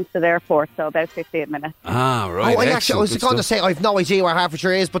from Stansted Airport, so about 15 minutes. Ah, right. I Excellent. was Good going to stuff. say I've no idea where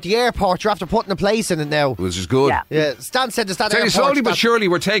Hertfordshire is, but the airport, you're after putting a place in it now. Which is good. Yeah. Yeah, Stan said it's that Tell you, airport. slowly but surely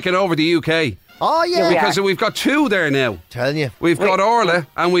we're taking over the UK. Oh yeah, Yeah. Because we've got two there now. telling you. We've got Orla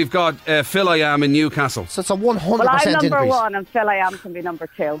and we've got Phil I Am in Newcastle. So it's a 100% Well, I'm number increase. one, and Phil I Am can be number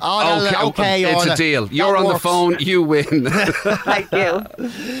two. Okay, it's Orla. a deal. You're That on the works. phone, you win. Thank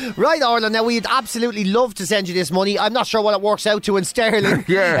you. Right, Orla, now we'd absolutely love to send you this money. I'm not sure what it works out to in sterling.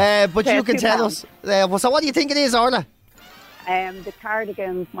 Yeah. But you can tell us. So what do you think it is, Orla? The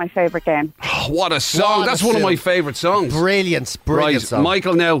Cardigans, my favourite game. Oh, what a song. What a That's one of tune. my favourite songs. Brilliant Right, song.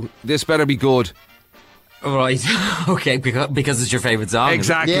 Michael, now, this better be good. Right. Okay, because it's your favourite song.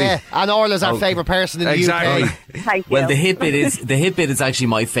 Exactly. Yeah, and Orla's our favourite person in the Exactly. UK. Thank you. Well, the Hitbit is actually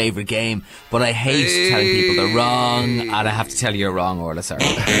my favourite game, but I hate telling people they're wrong, and I have to tell you you're wrong, Orla. Sorry.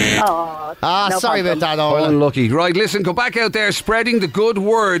 Oh, no Sorry problem. about that, Orla. Unlucky. Right, listen, go back out there spreading the good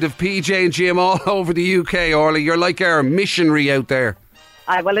word of PJ and Jim all over the UK, Orla. You're like our missionary out there.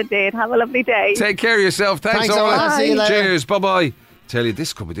 I will indeed. Have a lovely day. Take care of yourself. Thanks, Thanks, Orla. Orla. See you later. Cheers. Bye-bye. Tell you,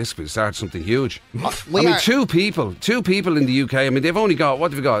 this could start something huge. We are- two people in the UK. I mean, they've only got,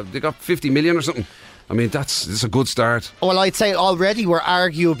 what have they got? They got 50 million or something. I mean, that's a good start. Well, I'd say already we're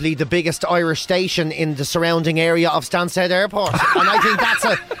arguably the biggest Irish station in the surrounding area of Stansted Airport, and I think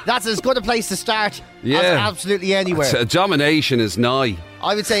that's as good a place to start as absolutely anywhere. Domination is nigh.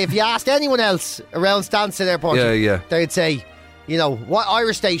 I would say if you asked anyone else around Stansted Airport, they'd say, you know, what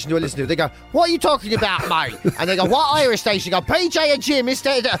Irish station do I listen to? They go, what are you talking about, mate? And they go, what Irish station? They go, PJ and Jim, they's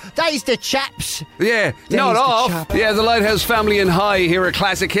the chaps. Yeah, not off. Yeah, the Lighthouse family and High here at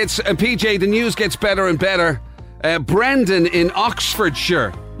Classic Hits. And PJ, the news gets better and better. Brendan in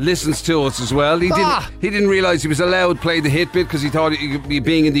Oxfordshire listens to us as well. He didn't realise he was allowed to play the hit bit because he thought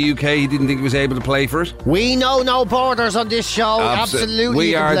being in the UK, he didn't think he was able to play for it. We know no borders on this show. Absolutely, we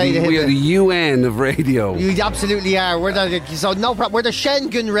you can are play we are the UN of radio. You absolutely are. We're the We're the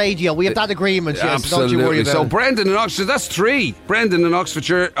Schengen radio. We have that agreement. Yes, Absolutely. don't you worry about So it. Brendan in Oxfordshire, that's 3. Brendan in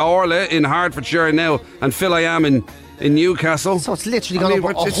Oxfordshire, Orla in Hertfordshire now, and Phil I am in Newcastle. So it's literally gone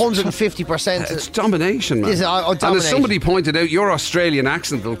up 150%. It's domination, man. This is, And as domination. somebody pointed out, your Australian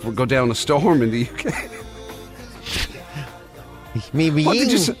accent will go down a storm in the UK.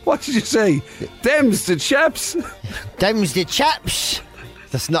 What did you say? Them's the chaps. Them's the chaps.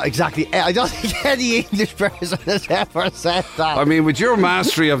 That's not exactly. I don't think any English person has ever said that. I mean, with your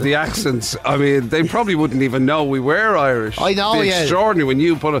mastery of the accents, I mean, they probably wouldn't even know we were Irish. I know, It'd be yeah. extraordinary when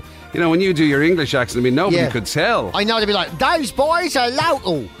you put when you do your English accent. I mean, nobody could tell. I know, they'd be like, those boys are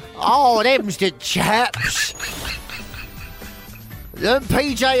local. Oh, them's the chaps.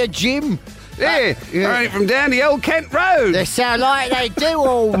 PJ and Jim. Yeah, right from down the old Kent Road. They sound like they do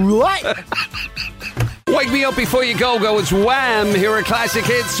all right. Wake me up before you go. It's Wham! Here at Classic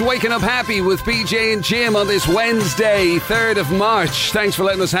Hits. Waking up happy with PJ and Jim on this Wednesday, 3rd of March. Thanks for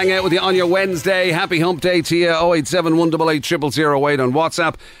letting us hang out with you on your Wednesday. Happy hump day to you. 087 188 0008 on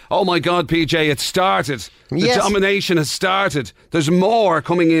WhatsApp. Oh my God, PJ, it started. The domination has started. There's more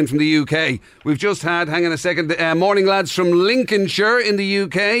coming in from the UK. We've just had, hang on a second, morning lads from Lincolnshire in the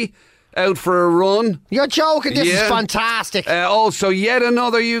UK. Out for a run. You're joking, this is fantastic. Also, yet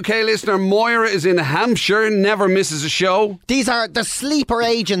another UK listener. Moira is in Hampshire, never misses a show. These are the sleeper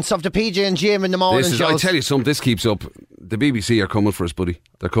agents of the PJ and Jim in the morning shows. I tell you something, this keeps up. The BBC are coming for us, buddy.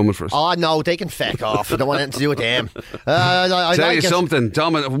 They're coming for us. Oh, no, they can feck off. I don't want anything to do with them. I tell you something,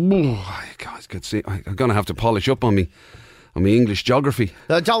 Dominic. I'm going to have to polish up on me English geography.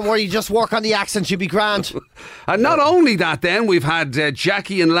 Don't worry, just work on the accent, you'll be grand. And not only that then, we've had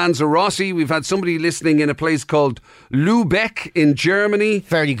Jackie in Lanzarote. We've had somebody listening in a place called Lübeck in Germany.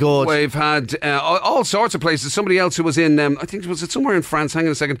 Very good. We've had all sorts of places. Somebody else who was in, I think, was it somewhere in France? Hang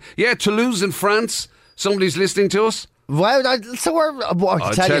on a second. Yeah, Toulouse in France. Somebody's listening to us. Well, so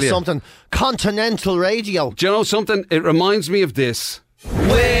I'll tell you something. Continental radio. Do you know something? It reminds me of this.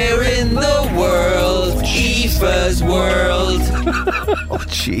 Where in the world? Aoife's world. Oh,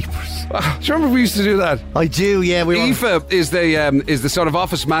 jeepers. Do you remember we used to do that? I do, yeah. Aoife is the sort of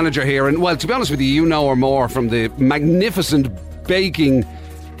office manager here, and well, to be honest with you, you know her more from the magnificent baking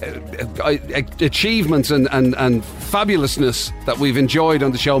achievements and fabulousness that we've enjoyed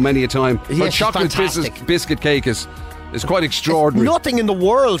on the show many a time. Yeah, Her chocolate biscuit cake is quite extraordinary. Nothing in the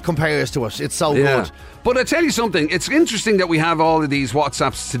world compares to it. It's so good. But I tell you something, it's interesting that we have all of these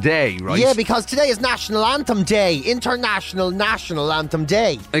WhatsApps today, right? Yeah, because today is National Anthem Day, International National Anthem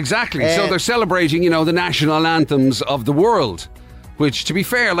Day. Exactly. So they're celebrating, the national anthems of the world. Which, to be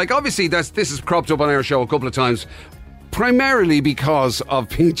fair, obviously this has cropped up on our show a couple of times, primarily because of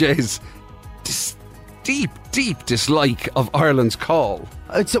PJ's deep dislike of Ireland's call.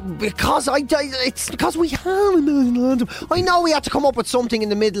 It's because we have a national anthem. I know we had to come up with something in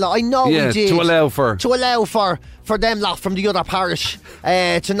the middle. I know we did to allow for them lot from the other parish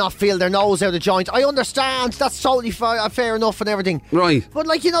to not feel their nose out of joint. I understand that's totally fair enough and everything. Right. But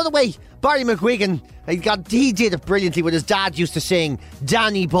the way Barry McGuigan, he did it brilliantly with his dad used to sing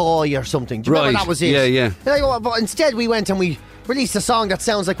Danny Boy or something. Do you remember that was it? Yeah. But instead we went and we released a song that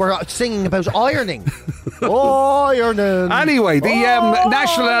sounds like we're singing about ironing. Ironing. Anyway, the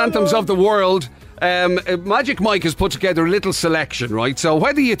national anthems of the world. Magic Mike has put together a little selection, right? So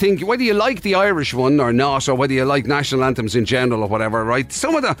whether you like the Irish one or not, or whether you like national anthems in general or whatever, right?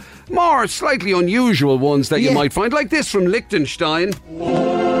 Some of the more slightly unusual ones that you might find, like this from Liechtenstein.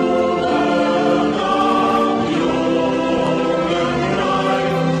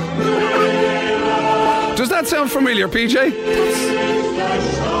 Does that sound familiar, PJ?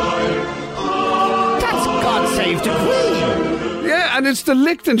 That's God Save the Queen. Yeah, and it's the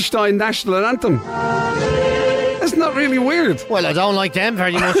Liechtenstein national anthem. Isn't that really weird? Well, I don't like them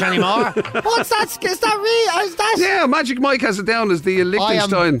very much anymore. What's that? Is that real? Is that? Yeah, Magic Mike has it down as the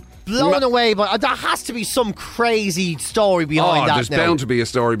Liechtenstein. Blown away, but there has to be some crazy story behind that. There's bound to be a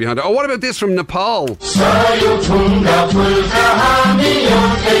story behind it. Oh, what about this from Nepal?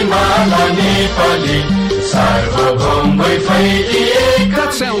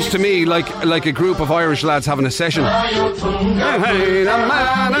 That sounds to me like a group of Irish lads having a session. That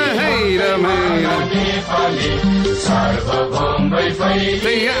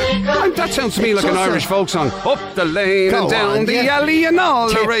sounds to me like an Irish folk song. Up the lane and down the alley and all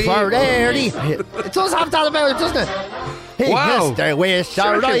the rain. It does have that about it, doesn't it? Wow. Mr. With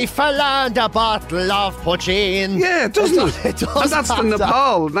a rifle and a bottle of poaching. Yeah, doesn't it? It does. And that's the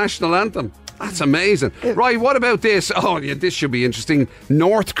Nepal national anthem. That's amazing. Right, what about this? Oh, yeah, this should be interesting.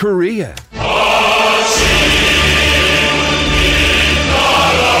 North Korea.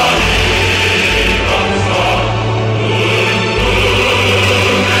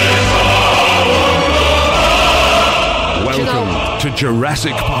 Welcome to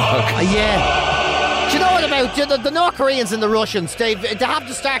Jurassic Park. Yeah. Do you know what about the North Koreans and the Russians? They have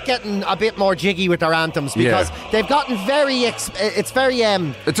to start getting a bit more jiggy with their anthems because they've gotten very. It's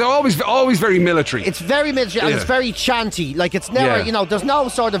always very military. It's very military and it's very chanty. Like it's never, there's no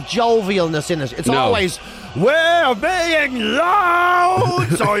sort of jovialness in it. It's always. We're being loud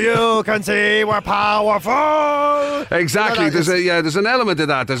so you can see we're powerful. Exactly. There's an element of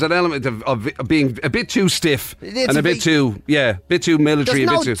that. There's an element of being a bit too stiff and a bit too military.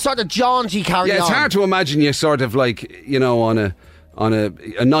 There's no sort of jaunty carry on. Yeah, it's hard to imagine you sort of like, on a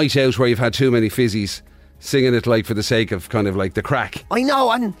night out where you've had too many fizzies, singing it like for the sake of kind of like the crack. I know,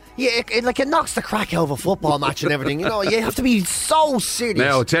 and it knocks the crack out of a football match and everything. You have to be so serious.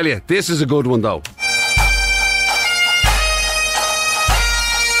 Now, I'll tell you, this is a good one though.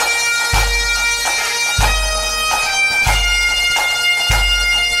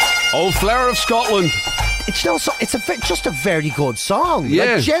 Oh, Flower of Scotland. It's just a very good song.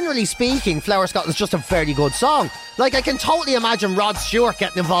 Yeah. Like, generally speaking, Flower of Scotland is just a very good song. Like, I can totally imagine Rod Stewart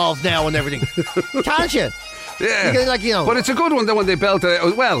getting involved now and everything. Can't you? Yeah. But it's a good one though when they belt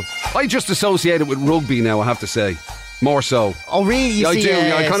it. Well, I just associate it with rugby now, I have to say. More so. Oh, really? I do.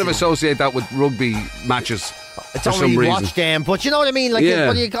 I kind of associate that with rugby matches. I don't really watch them, but you know what I mean. Like,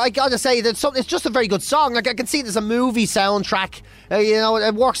 I gotta say that it's just a very good song. Like, I can see there's a movie soundtrack.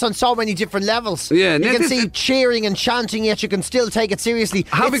 It works on so many different levels. Yeah, you can see cheering and chanting, yet you can still take it seriously.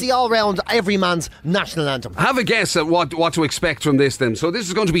 It's the all-round everyman's national anthem. Have a guess at what to expect from this then. So this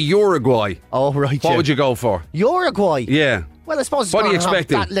is going to be Uruguay. Oh right. What would you go for? Uruguay. Yeah. Well, I suppose it's what are you going to have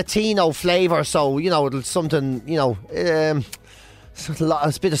expecting? that Latino flavour. So it'll something.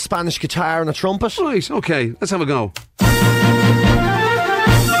 A bit of Spanish guitar and a trumpet. Right, okay, let's have a go.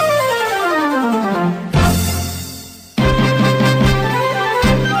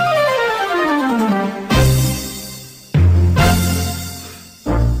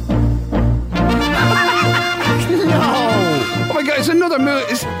 Oh my God, it's another movie.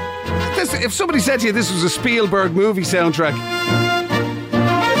 If somebody said to you this was a Spielberg movie soundtrack.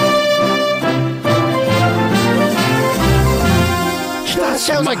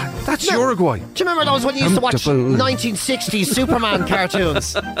 Sounds like that's Uruguay. Do you remember those when you used to watch 1960s Superman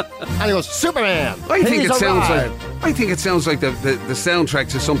cartoons? And it goes Superman. I think it sounds like the soundtrack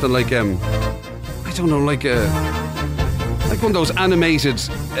to something like I don't know, like one of those animated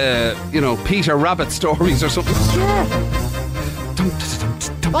Peter Rabbit stories or something. Yeah.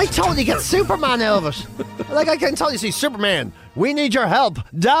 I totally get Superman out of it. Like, I can totally see Superman. We need your help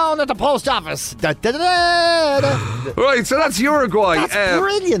down at the post office. Da, da, da, da. Right, so that's Uruguay. That's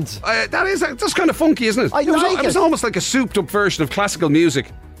brilliant. That's kind of funky, isn't it? It was almost like a souped-up version of classical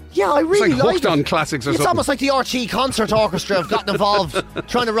music. Yeah, I really like hooked on classics or something. It's almost like the RT Concert Orchestra have gotten involved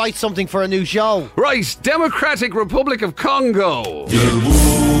trying to write something for a new show. Right, Democratic Republic of Congo.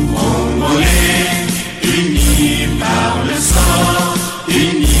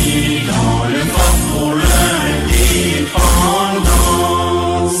 Unis dans le fort pour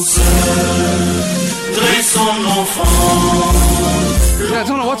l'indépendance, dressons nos enfants.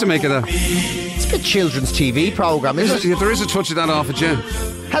 what to make of that. It's a good children's TV programme, isn't it? There is a touch of that off it, yeah.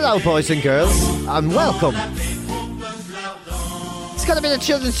 Hello, boys and girls, and welcome. It's got a bit of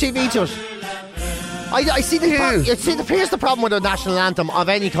children's TV to it. I see here's the problem with a national anthem of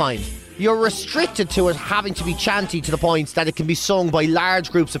any kind. You're restricted to it having to be chanty to the point that it can be sung by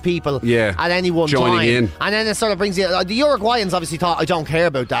large groups of people at any one joining time. in. And then it sort of brings the Uruguayans obviously thought, I don't care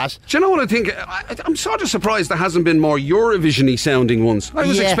about that. Do you know what I think? I'm sort of surprised there hasn't been more Eurovision-y sounding ones. I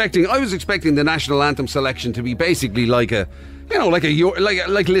was expecting the national anthem selection to be basically like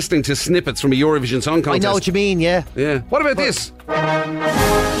like listening to snippets from a Eurovision Song Contest. I know what you mean, yeah. Yeah. What about this?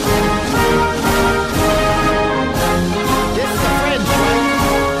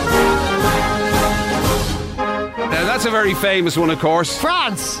 That's a very famous one, of course.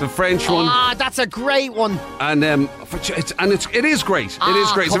 France, the French one. Ah, that's a great one. And it is great. It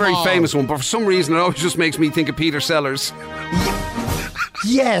is great. It's a very famous one, but for some reason, it always just makes me think of Peter Sellers.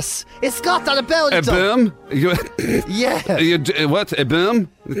 Yes, it's got that about it. A boom? Yeah. What? A boom?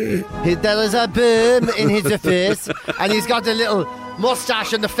 There is a boom in his face, and he's got the little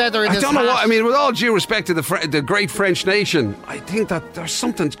moustache and the feather in his hat. I don't know what I mean. With all due respect to the great French nation, I think that there's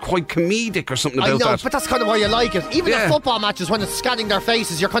something quite comedic or something about that. I know, but that's kind of why you like it. Even at football matches, when it's scanning their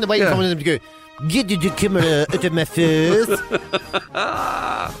faces, you're kind of waiting for one of them to go, "Get the camera out of my face."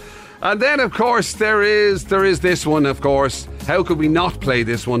 And then, of course, there is this one. Of course, how could we not play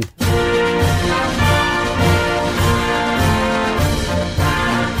this one?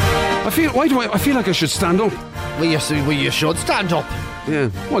 I feel like I should stand up. Well, you should stand up.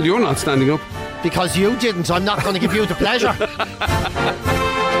 Yeah. Well, you're not standing up. Because you didn't. I'm not going to give you the pleasure.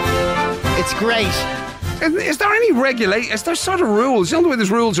 It's great. Is there any regulation? Is there sort of rules? You know the way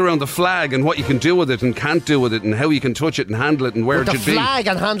there's rules around the flag and what you can do with it and can't do with it and how you can touch it and handle it and where it should be? The flag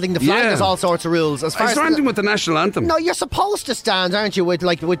and handling the flag, there's all sorts of rules. Is there anything with the national anthem? No, you're supposed to stand, aren't you,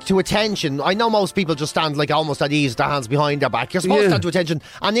 to attention. I know most people just stand almost at ease, their hands behind their back. You're supposed to stand to attention,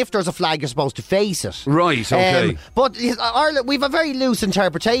 and if there's a flag, you're supposed to face it. Right, okay. But Ireland, we've a very loose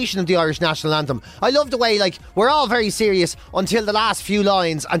interpretation of the Irish national anthem. I love the way, we're all very serious until the last few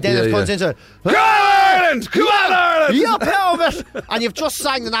lines, and then it comes into... Go Ireland! Come on, Ireland! You pelvis! And you've just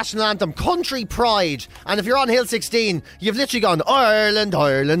sang the national anthem, Country Pride. And if you're on Hill 16, you've literally gone, Ireland,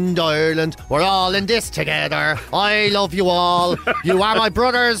 Ireland, Ireland, we're all in this together. I love you all. You are my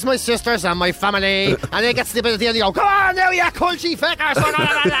brothers, my sisters, and my family. And it gets to the bit at the end, you go, come on now, you country feckers!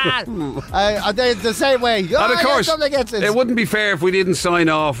 And they're the same way. And of course, it wouldn't be fair if we didn't sign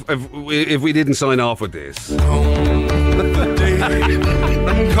off if we didn't sign off with this.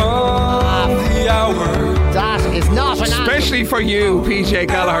 That is not an anthem. Especially for you, PJ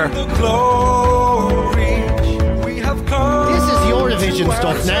Gallagher. This is Eurovision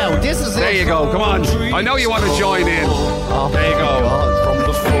stuff now. This is There you go. Come on. I know you want to join in. There you go.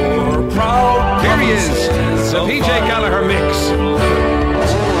 Here he is. The PJ Gallagher mix.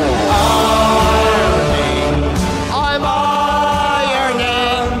 I'm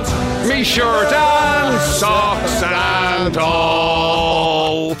ironing me shirt and socks and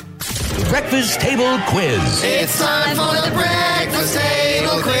all. Breakfast Table Quiz. It's time for the Breakfast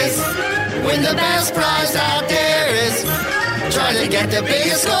Table Quiz. Win the best prize out there is. Try to get the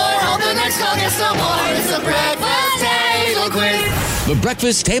biggest score. Hope the next call gets some more. It's the Breakfast Table Quiz. The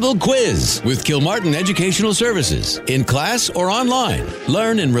Breakfast Table Quiz with Kilmartin Educational Services. In class or online.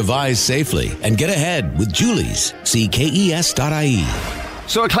 Learn and revise safely and get ahead with Julie's. See KES.ie.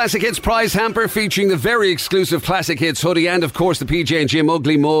 So a Classic Hits prize hamper featuring the very exclusive Classic Hits hoodie and, of course, the PJ and Jim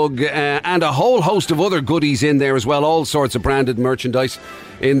Ugly mug and a whole host of other goodies in there as well. All sorts of branded merchandise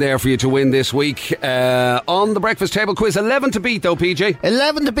in there for you to win this week. On the Breakfast Table Quiz, 11 to beat though, PJ.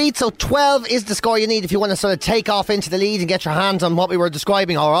 11 to beat, so 12 is the score you need if you want to sort of take off into the lead and get your hands on what we were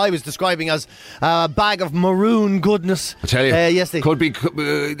describing, or I was describing as a bag of maroon goodness. I tell you, yes, they could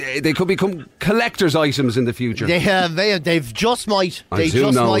become collector's items in the future. They've just might. They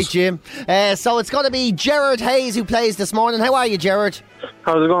just might, Jim. So it's got to be Gerard Hayes who plays this morning. How are you, Gerard?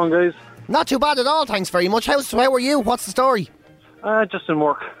 How's it going, guys? Not too bad at all, thanks very much. How are you? What's the story? Just in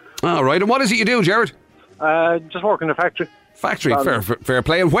work. All right, and what is it you do, Gerard? Just work in a factory. Factory, fair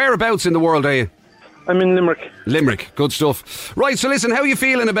play. And whereabouts in the world are you? I'm in Limerick. Limerick, good stuff. Right, so listen, how are you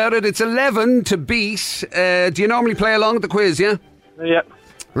feeling about it? It's 11 to beat. Do you normally play along at the quiz, yeah? Yeah.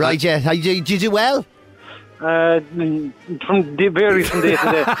 Right, yeah. Do you do well? Varies from day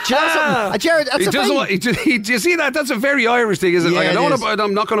to day. Gerard, do you see that? That's a very Irish thing, isn't it? Yeah,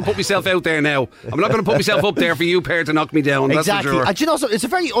 I'm not going to put myself out there now. I'm not going to put myself up there for you pair to knock me down. Exactly. That's for sure. And you know, it's a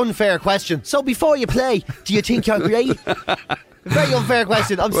very unfair question. So before you play, do you think you're great? Very unfair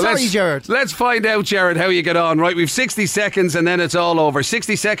question. I'm sorry, Jared. Let's find out, Jared, how you get on. Right, we've 60 seconds and then it's all over.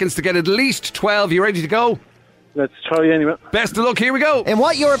 60 seconds to get at least 12. You ready to go? Let's try anyway. Best of luck, here we go. In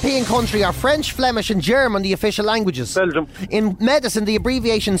what European country are French, Flemish and German the official languages? Belgium. In medicine, the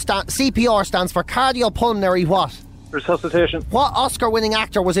abbreviation CPR stands for cardiopulmonary what? Resuscitation. What Oscar-winning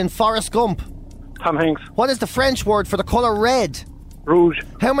actor was in Forrest Gump? Tom Hanks. What is the French word for the colour red? Rouge.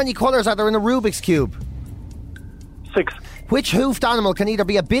 How many colours are there in a Rubik's Cube? 6. Which hoofed animal can either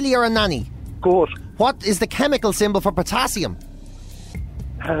be a billy or a nanny? Goat. What is the chemical symbol for potassium?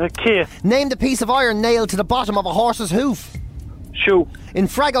 K. Name the piece of iron nailed to the bottom of a horse's hoof. Shoe. In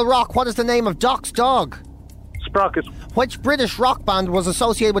Fraggle Rock, what is the name of Doc's dog? Sprocket. Which British rock band was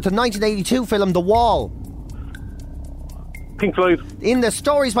associated with the 1982 film The Wall? Pink Floyd. In the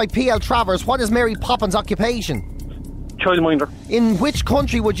Stories by P.L. Travers, what is Mary Poppins' occupation? Childminder. In which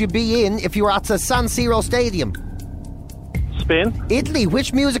country would you be in if you were at the San Siro Stadium? Spain. Italy.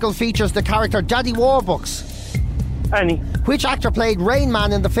 Which musical features the character Daddy Warbucks? Annie. Which actor played Rain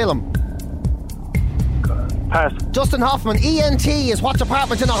Man in the film? Pass. Dustin Hoffman. ENT is what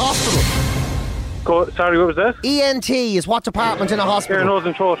department in a hospital? Sorry, what was that? ENT is what department in a hospital? Ear, nose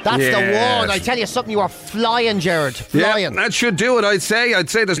and throat. That's Yes. the one. I tell you something, you are flying, Jared. Flying. Yeah, that should do it, I'd say. I'd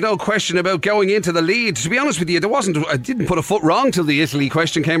say there's no question about going into the lead. To be honest with you, I didn't put a foot wrong till the Italy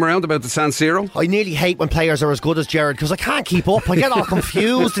question came around about the San Siro. I nearly hate when players are as good as Jared because I can't keep up. I get all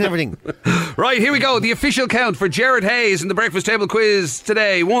confused and everything. Right, here we go. The official count for Jared Hayes in the Breakfast Table quiz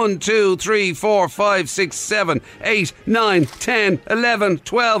today. 1, 2, 3, 4, 5, 6, 7, 8, 9, 10, 11,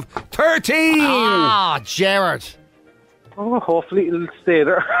 12, 13. Ah, Jared. Oh, hopefully it'll stay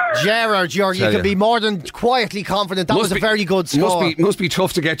there. Jared, you can be more than quietly confident. That was a very good score. Must be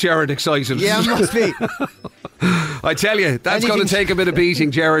tough to get Jared excited. Yeah, it must be. I tell you, that's going to take a bit of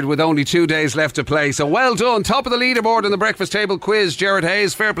beating, Jared, with only 2 days left to play. So well done. Top of the leaderboard in the Breakfast Table quiz, Jared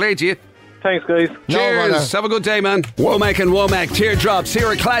Hayes. Fair play to you. Thanks, guys. Cheers. Have a good day, man. Womack and Womack, Teardrops. Here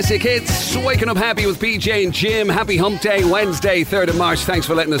are classic hits. Waking up happy with PJ and Jim. Happy Hump Day, Wednesday, 3rd of March. Thanks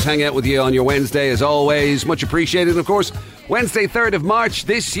for letting us hang out with you on your Wednesday, as always. Much appreciated. Of course, Wednesday, 3rd of March.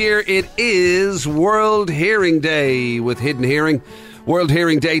 This year it is World Hearing Day with Hidden Hearing. World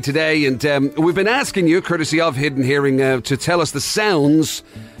Hearing Day today. And we've been asking you, courtesy of Hidden Hearing, to tell us the sounds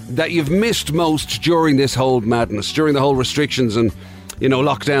that you've missed most during this whole madness, during the whole restrictions and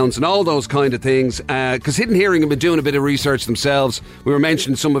lockdowns and all those kind of things. Because Hidden Hearing have been doing a bit of research themselves. We were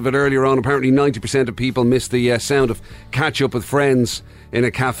mentioning some of it earlier on. Apparently 90% of people miss the sound of catch up with friends in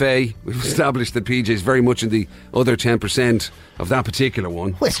a cafe. We've established that PJ is very much in the other 10% of that particular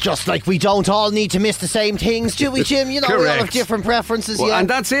one. Well, it's just like we don't all need to miss the same things, do we, Jim? We all have different preferences. Well, and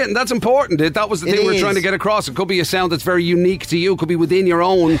that's it, and that's important. That was the thing we were trying to get across. It could be a sound that's very unique to you. It could be within your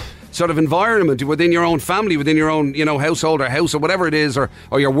own sort of environment, within your own family, within your own household or house or whatever it is, or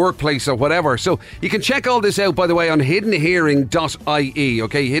your workplace or whatever. So you can check all this out, by the way, on hiddenhearing.ie.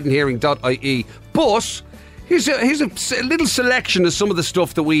 Okay, hiddenhearing.ie. But here's a little selection of some of the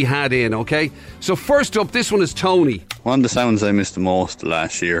stuff that we had in. Okay, so first up, this one is Tony. One of the sounds I missed the most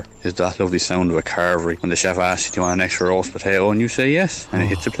last year is that lovely sound of a carvery when the chef asks you, do you want an extra roast potato, and you say yes, and it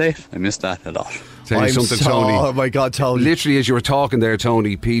hits the plate. I missed that a lot. Tell you something, Tony. Oh my God, Tony! Literally, as you were talking there,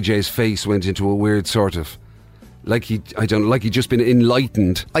 Tony, PJ's face went into a weird sort of, like he'd just been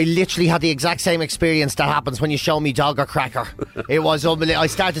enlightened. I literally had the exact same experience that happens when you show me dog or cracker. It was unbelievable. I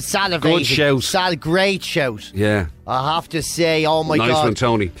started salivating. Good shout. Great shout. Yeah. I have to say, oh my God. Nice one,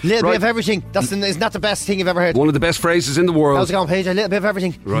 Tony. Little bit of everything. Isn't that the best thing you've ever heard? One of the best phrases in the world. How's it going, Paige? A little bit of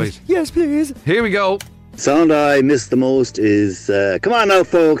everything. Right. Yes, please. Here we go. Sound I miss the most is come on now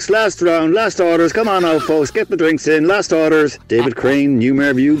folks, last round, last orders, come on now folks, get the drinks in, last orders. David Crane,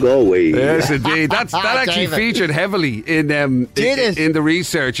 Newmare View, Galway. Yes indeed, that actually featured heavily in in the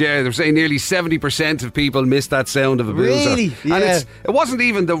research. Yeah, they're saying nearly 70% of people missed that sound of a boozer. Really? Yeah. And it wasn't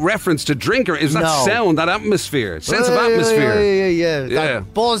even the reference to drinker, it was that sound, that atmosphere, sense of atmosphere. Yeah.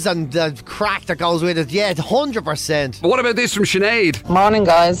 That buzz and the crack that goes with it. Yeah, 100%. But what about this from Sinead? Morning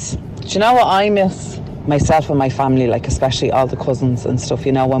guys. Do you know what I miss? Myself and my family, like especially all the cousins and stuff,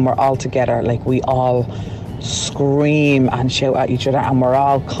 when we're all together, like we all scream and shout at each other and we're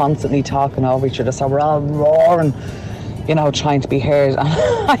all constantly talking over each other, so we're all roaring, trying to be heard. And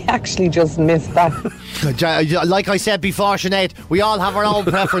I actually just miss that. Like I said before, Sinead, we all have our own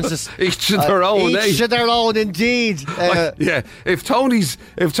preferences. Each to their own, Each to their own, indeed. Yeah, if Tony's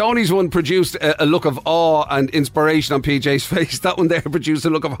one produced a look of awe and inspiration on PJ's face, that one there produced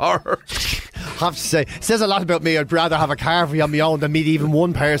a look of horror. I have to say, it says a lot about me. I'd rather have a carvery on my own than meet even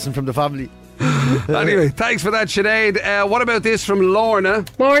one person from the family. Anyway, thanks for that, Sinead. What about this from Lorna?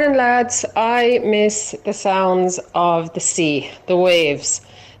 Morning, lads. I miss the sounds of the sea, the waves.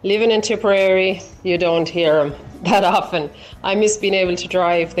 Living in Tipperary, you don't hear them that often. I miss being able to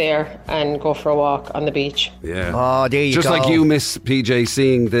drive there and go for a walk on the beach. Yeah. Oh, there you Just go. like you miss, PJ,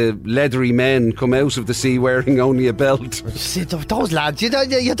 seeing the leathery men come out of the sea wearing only a belt. See, those lads, you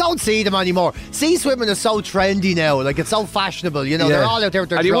don't see them anymore. Sea swimming is so trendy now. Like, it's so fashionable. You know, they're all out there with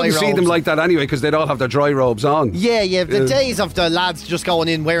their and you dry wouldn't see them robes. like that anyway because they'd all have their dry robes on. Yeah. The days of the lads just going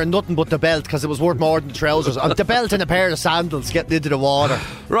in wearing nothing but the belt because it was worth more than the trousers. The belt and a pair of sandals getting into the water.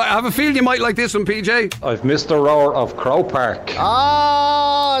 Right, I have a feeling you might like this one, PJ. I've missed the roar of Crow Park.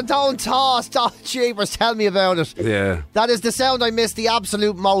 Oh, don't toss. Oh, jeepers, tell me about it. Yeah. That is the sound I miss the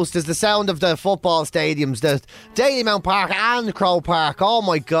absolute most, is the sound of the football stadiums, the Dalymount Park and Crow Park. Oh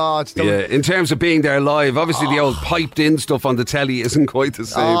my God. Yeah, in terms of being there live, obviously the old piped in stuff on the telly isn't quite the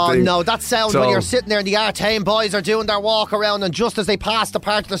same thing. Oh no, that sound So- when you're sitting there and the Artane boys are doing their walk around, and just as they pass the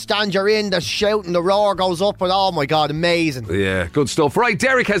part of the stand you're in, the shouting, the roar goes up, and oh my God, amazing. Yeah, good stuff. Right,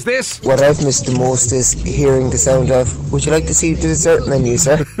 Derek has this. What I've missed the most is hearing the sound of, would you like to see the dessert menu,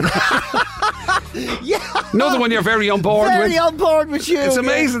 sir? Another one you're very on board with. Very on board with you. It's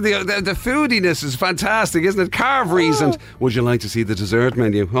amazing. The foodiness is fantastic, isn't it? Carveries and would you like to see the dessert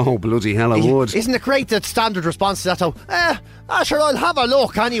menu? Oh, bloody hell, I would. Isn't it great that standard response to that? Sure, I'll have a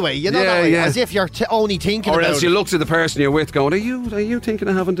look anyway. You know, that way, as if you're only thinking or about else it. you look to the person you're with going, are you thinking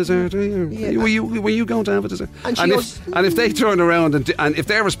of having dessert? Were you going to have a dessert? And if they turn around and if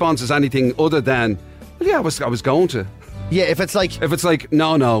their response is anything other than, well, yeah, I was going to. Yeah, if it's like,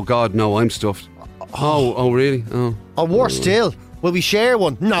 no, God, no, I'm stuffed. Oh, really? Oh. Or worse still, will we share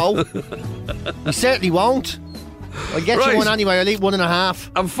one? No. We certainly won't. I'll get Right. you one anyway. I'll eat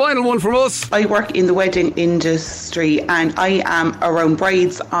 1.5. A final one from us. I work in the wedding industry and I am around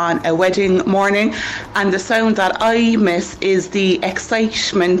brides on a wedding morning, and the sound that I miss is the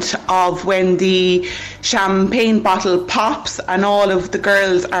excitement of when the champagne bottle pops and all of the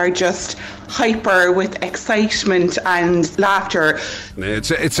girls are just hyper with excitement and laughter.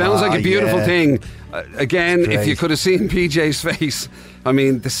 It sounds like a beautiful thing. Again, if you could have seen PJ's face, I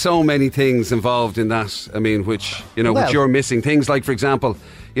mean, there's so many things involved in that. I mean, which which you're missing. Things like, for example,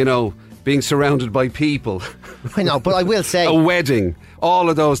 being surrounded by people. I know, but I will say, a wedding, all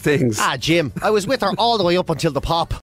of those things. Jim, I was with her all the way up until the pop.